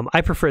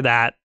I prefer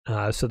that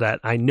so that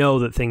I know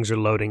that things are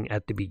loading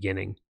at the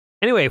beginning.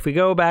 Anyway, if we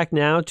go back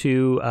now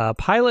to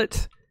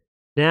pilot,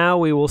 now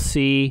we will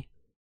see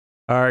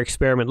our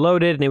experiment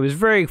loaded. And it was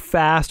very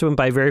fast, it went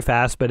by very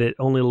fast, but it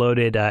only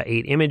loaded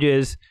 8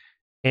 images.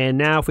 And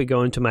now if we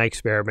go into my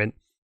experiment,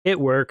 it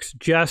works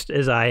just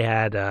as I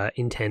had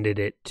intended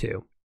it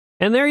to.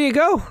 And there you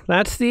go.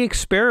 That's the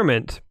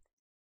experiment.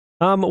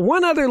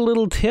 One other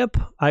little tip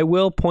I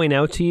will point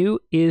out to you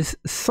is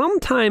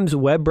sometimes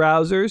web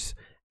browsers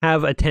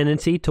have a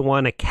tendency to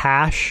want to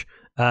cache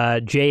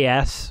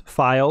JS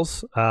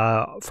files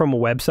from a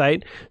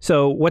website.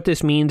 So what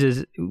this means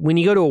is when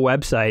you go to a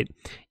website,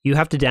 you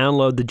have to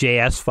download the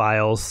JS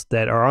files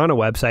that are on a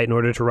website in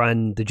order to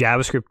run the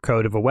JavaScript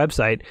code of a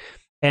website.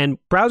 And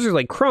browsers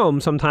like Chrome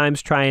sometimes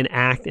try and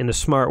act in a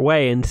smart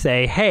way and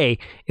say, hey,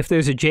 if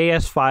there's a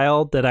JS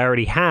file that I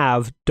already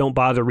have, don't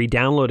bother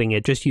re-downloading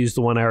it, just use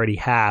the one I already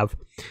have.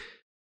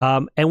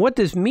 And what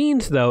this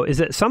means, though, is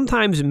that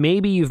sometimes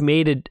maybe you've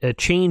made a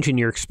change in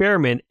your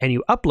experiment and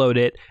you upload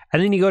it,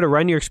 and then you go to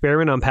run your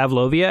experiment on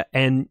Pavlovia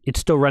and it's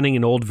still running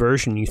an old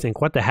version. You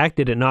think, what the heck,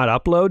 did it not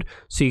upload?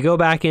 So you go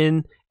back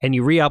in and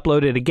you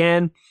re-upload it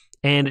again,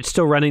 and it's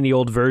still running the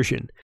old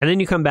version. And then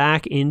you come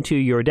back into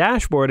your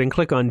dashboard and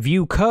click on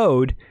View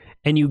Code,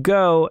 and you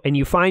go and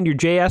you find your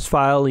JS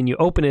file and you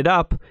open it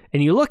up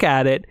and you look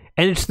at it,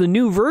 and it's the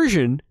new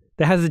version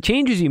that has the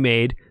changes you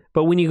made,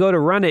 but when you go to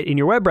run it in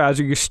your web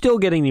browser, you're still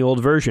getting the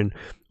old version.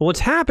 Well,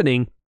 what's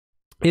happening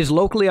is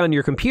locally on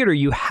your computer,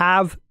 you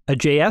have a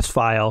JS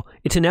file.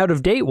 It's an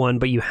out-of-date one,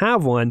 but you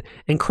have one,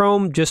 and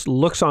Chrome just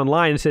looks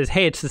online and says,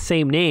 hey, it's the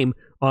same name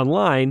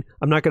online.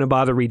 I'm not going to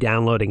bother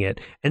re-downloading it.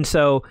 And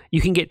so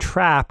you can get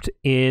trapped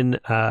in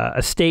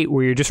a state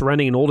where you're just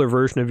running an older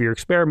version of your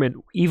experiment,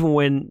 even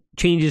when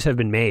changes have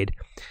been made.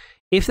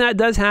 If that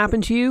does happen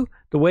to you,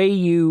 the way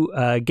you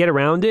get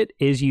around it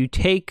is you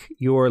take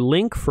your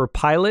link for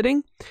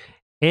piloting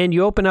and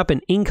you open up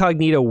an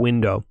incognito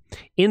window.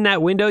 In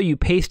that window, you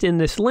paste in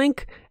this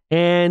link,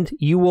 and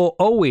you will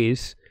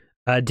always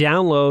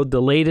download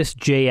the latest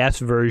JS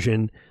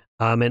version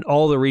and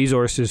all the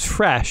resources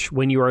fresh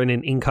when you are in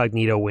an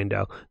incognito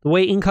window. The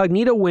way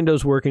incognito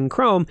windows work in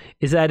Chrome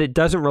is that it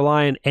doesn't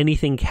rely on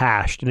anything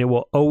cached, and it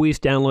will always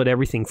download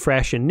everything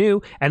fresh and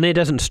new, and it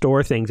doesn't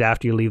store things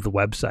after you leave the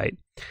website.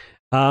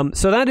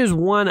 So that is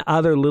one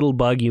other little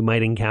bug you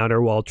might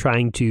encounter while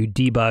trying to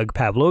debug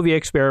Pavlovia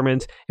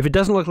experiments. If it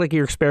doesn't look like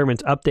your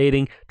experiment's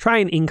updating, try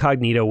an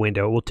incognito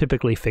window. It will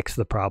typically fix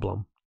the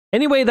problem.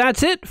 Anyway,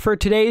 that's it for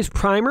today's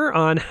primer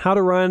on how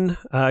to run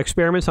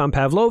experiments on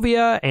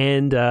Pavlovia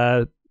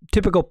and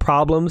typical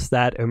problems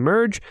that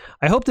emerge.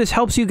 I hope this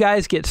helps you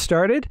guys get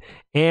started.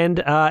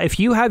 And if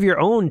you have your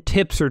own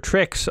tips or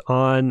tricks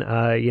on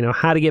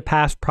how to get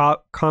past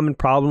common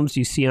problems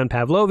you see on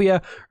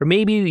Pavlovia, or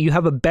maybe you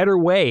have a better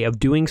way of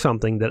doing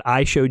something that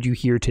I showed you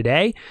here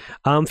today,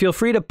 feel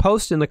free to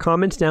post in the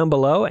comments down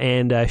below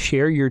and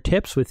share your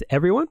tips with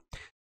everyone.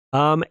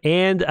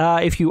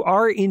 If you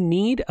are in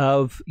need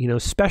of,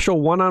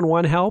 special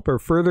one-on-one help or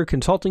further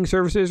consulting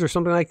services or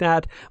something like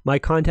that, my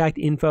contact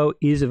info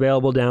is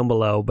available down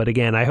below. But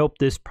again, I hope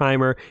this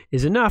primer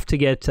is enough to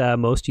get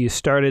most of you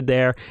started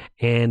there,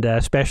 and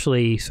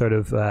especially sort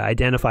of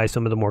identify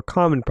some of the more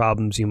common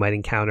problems you might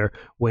encounter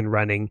when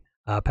running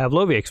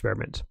Pavlovia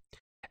experiments.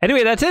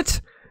 Anyway, that's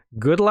it.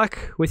 Good luck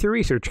with your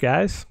research,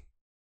 guys.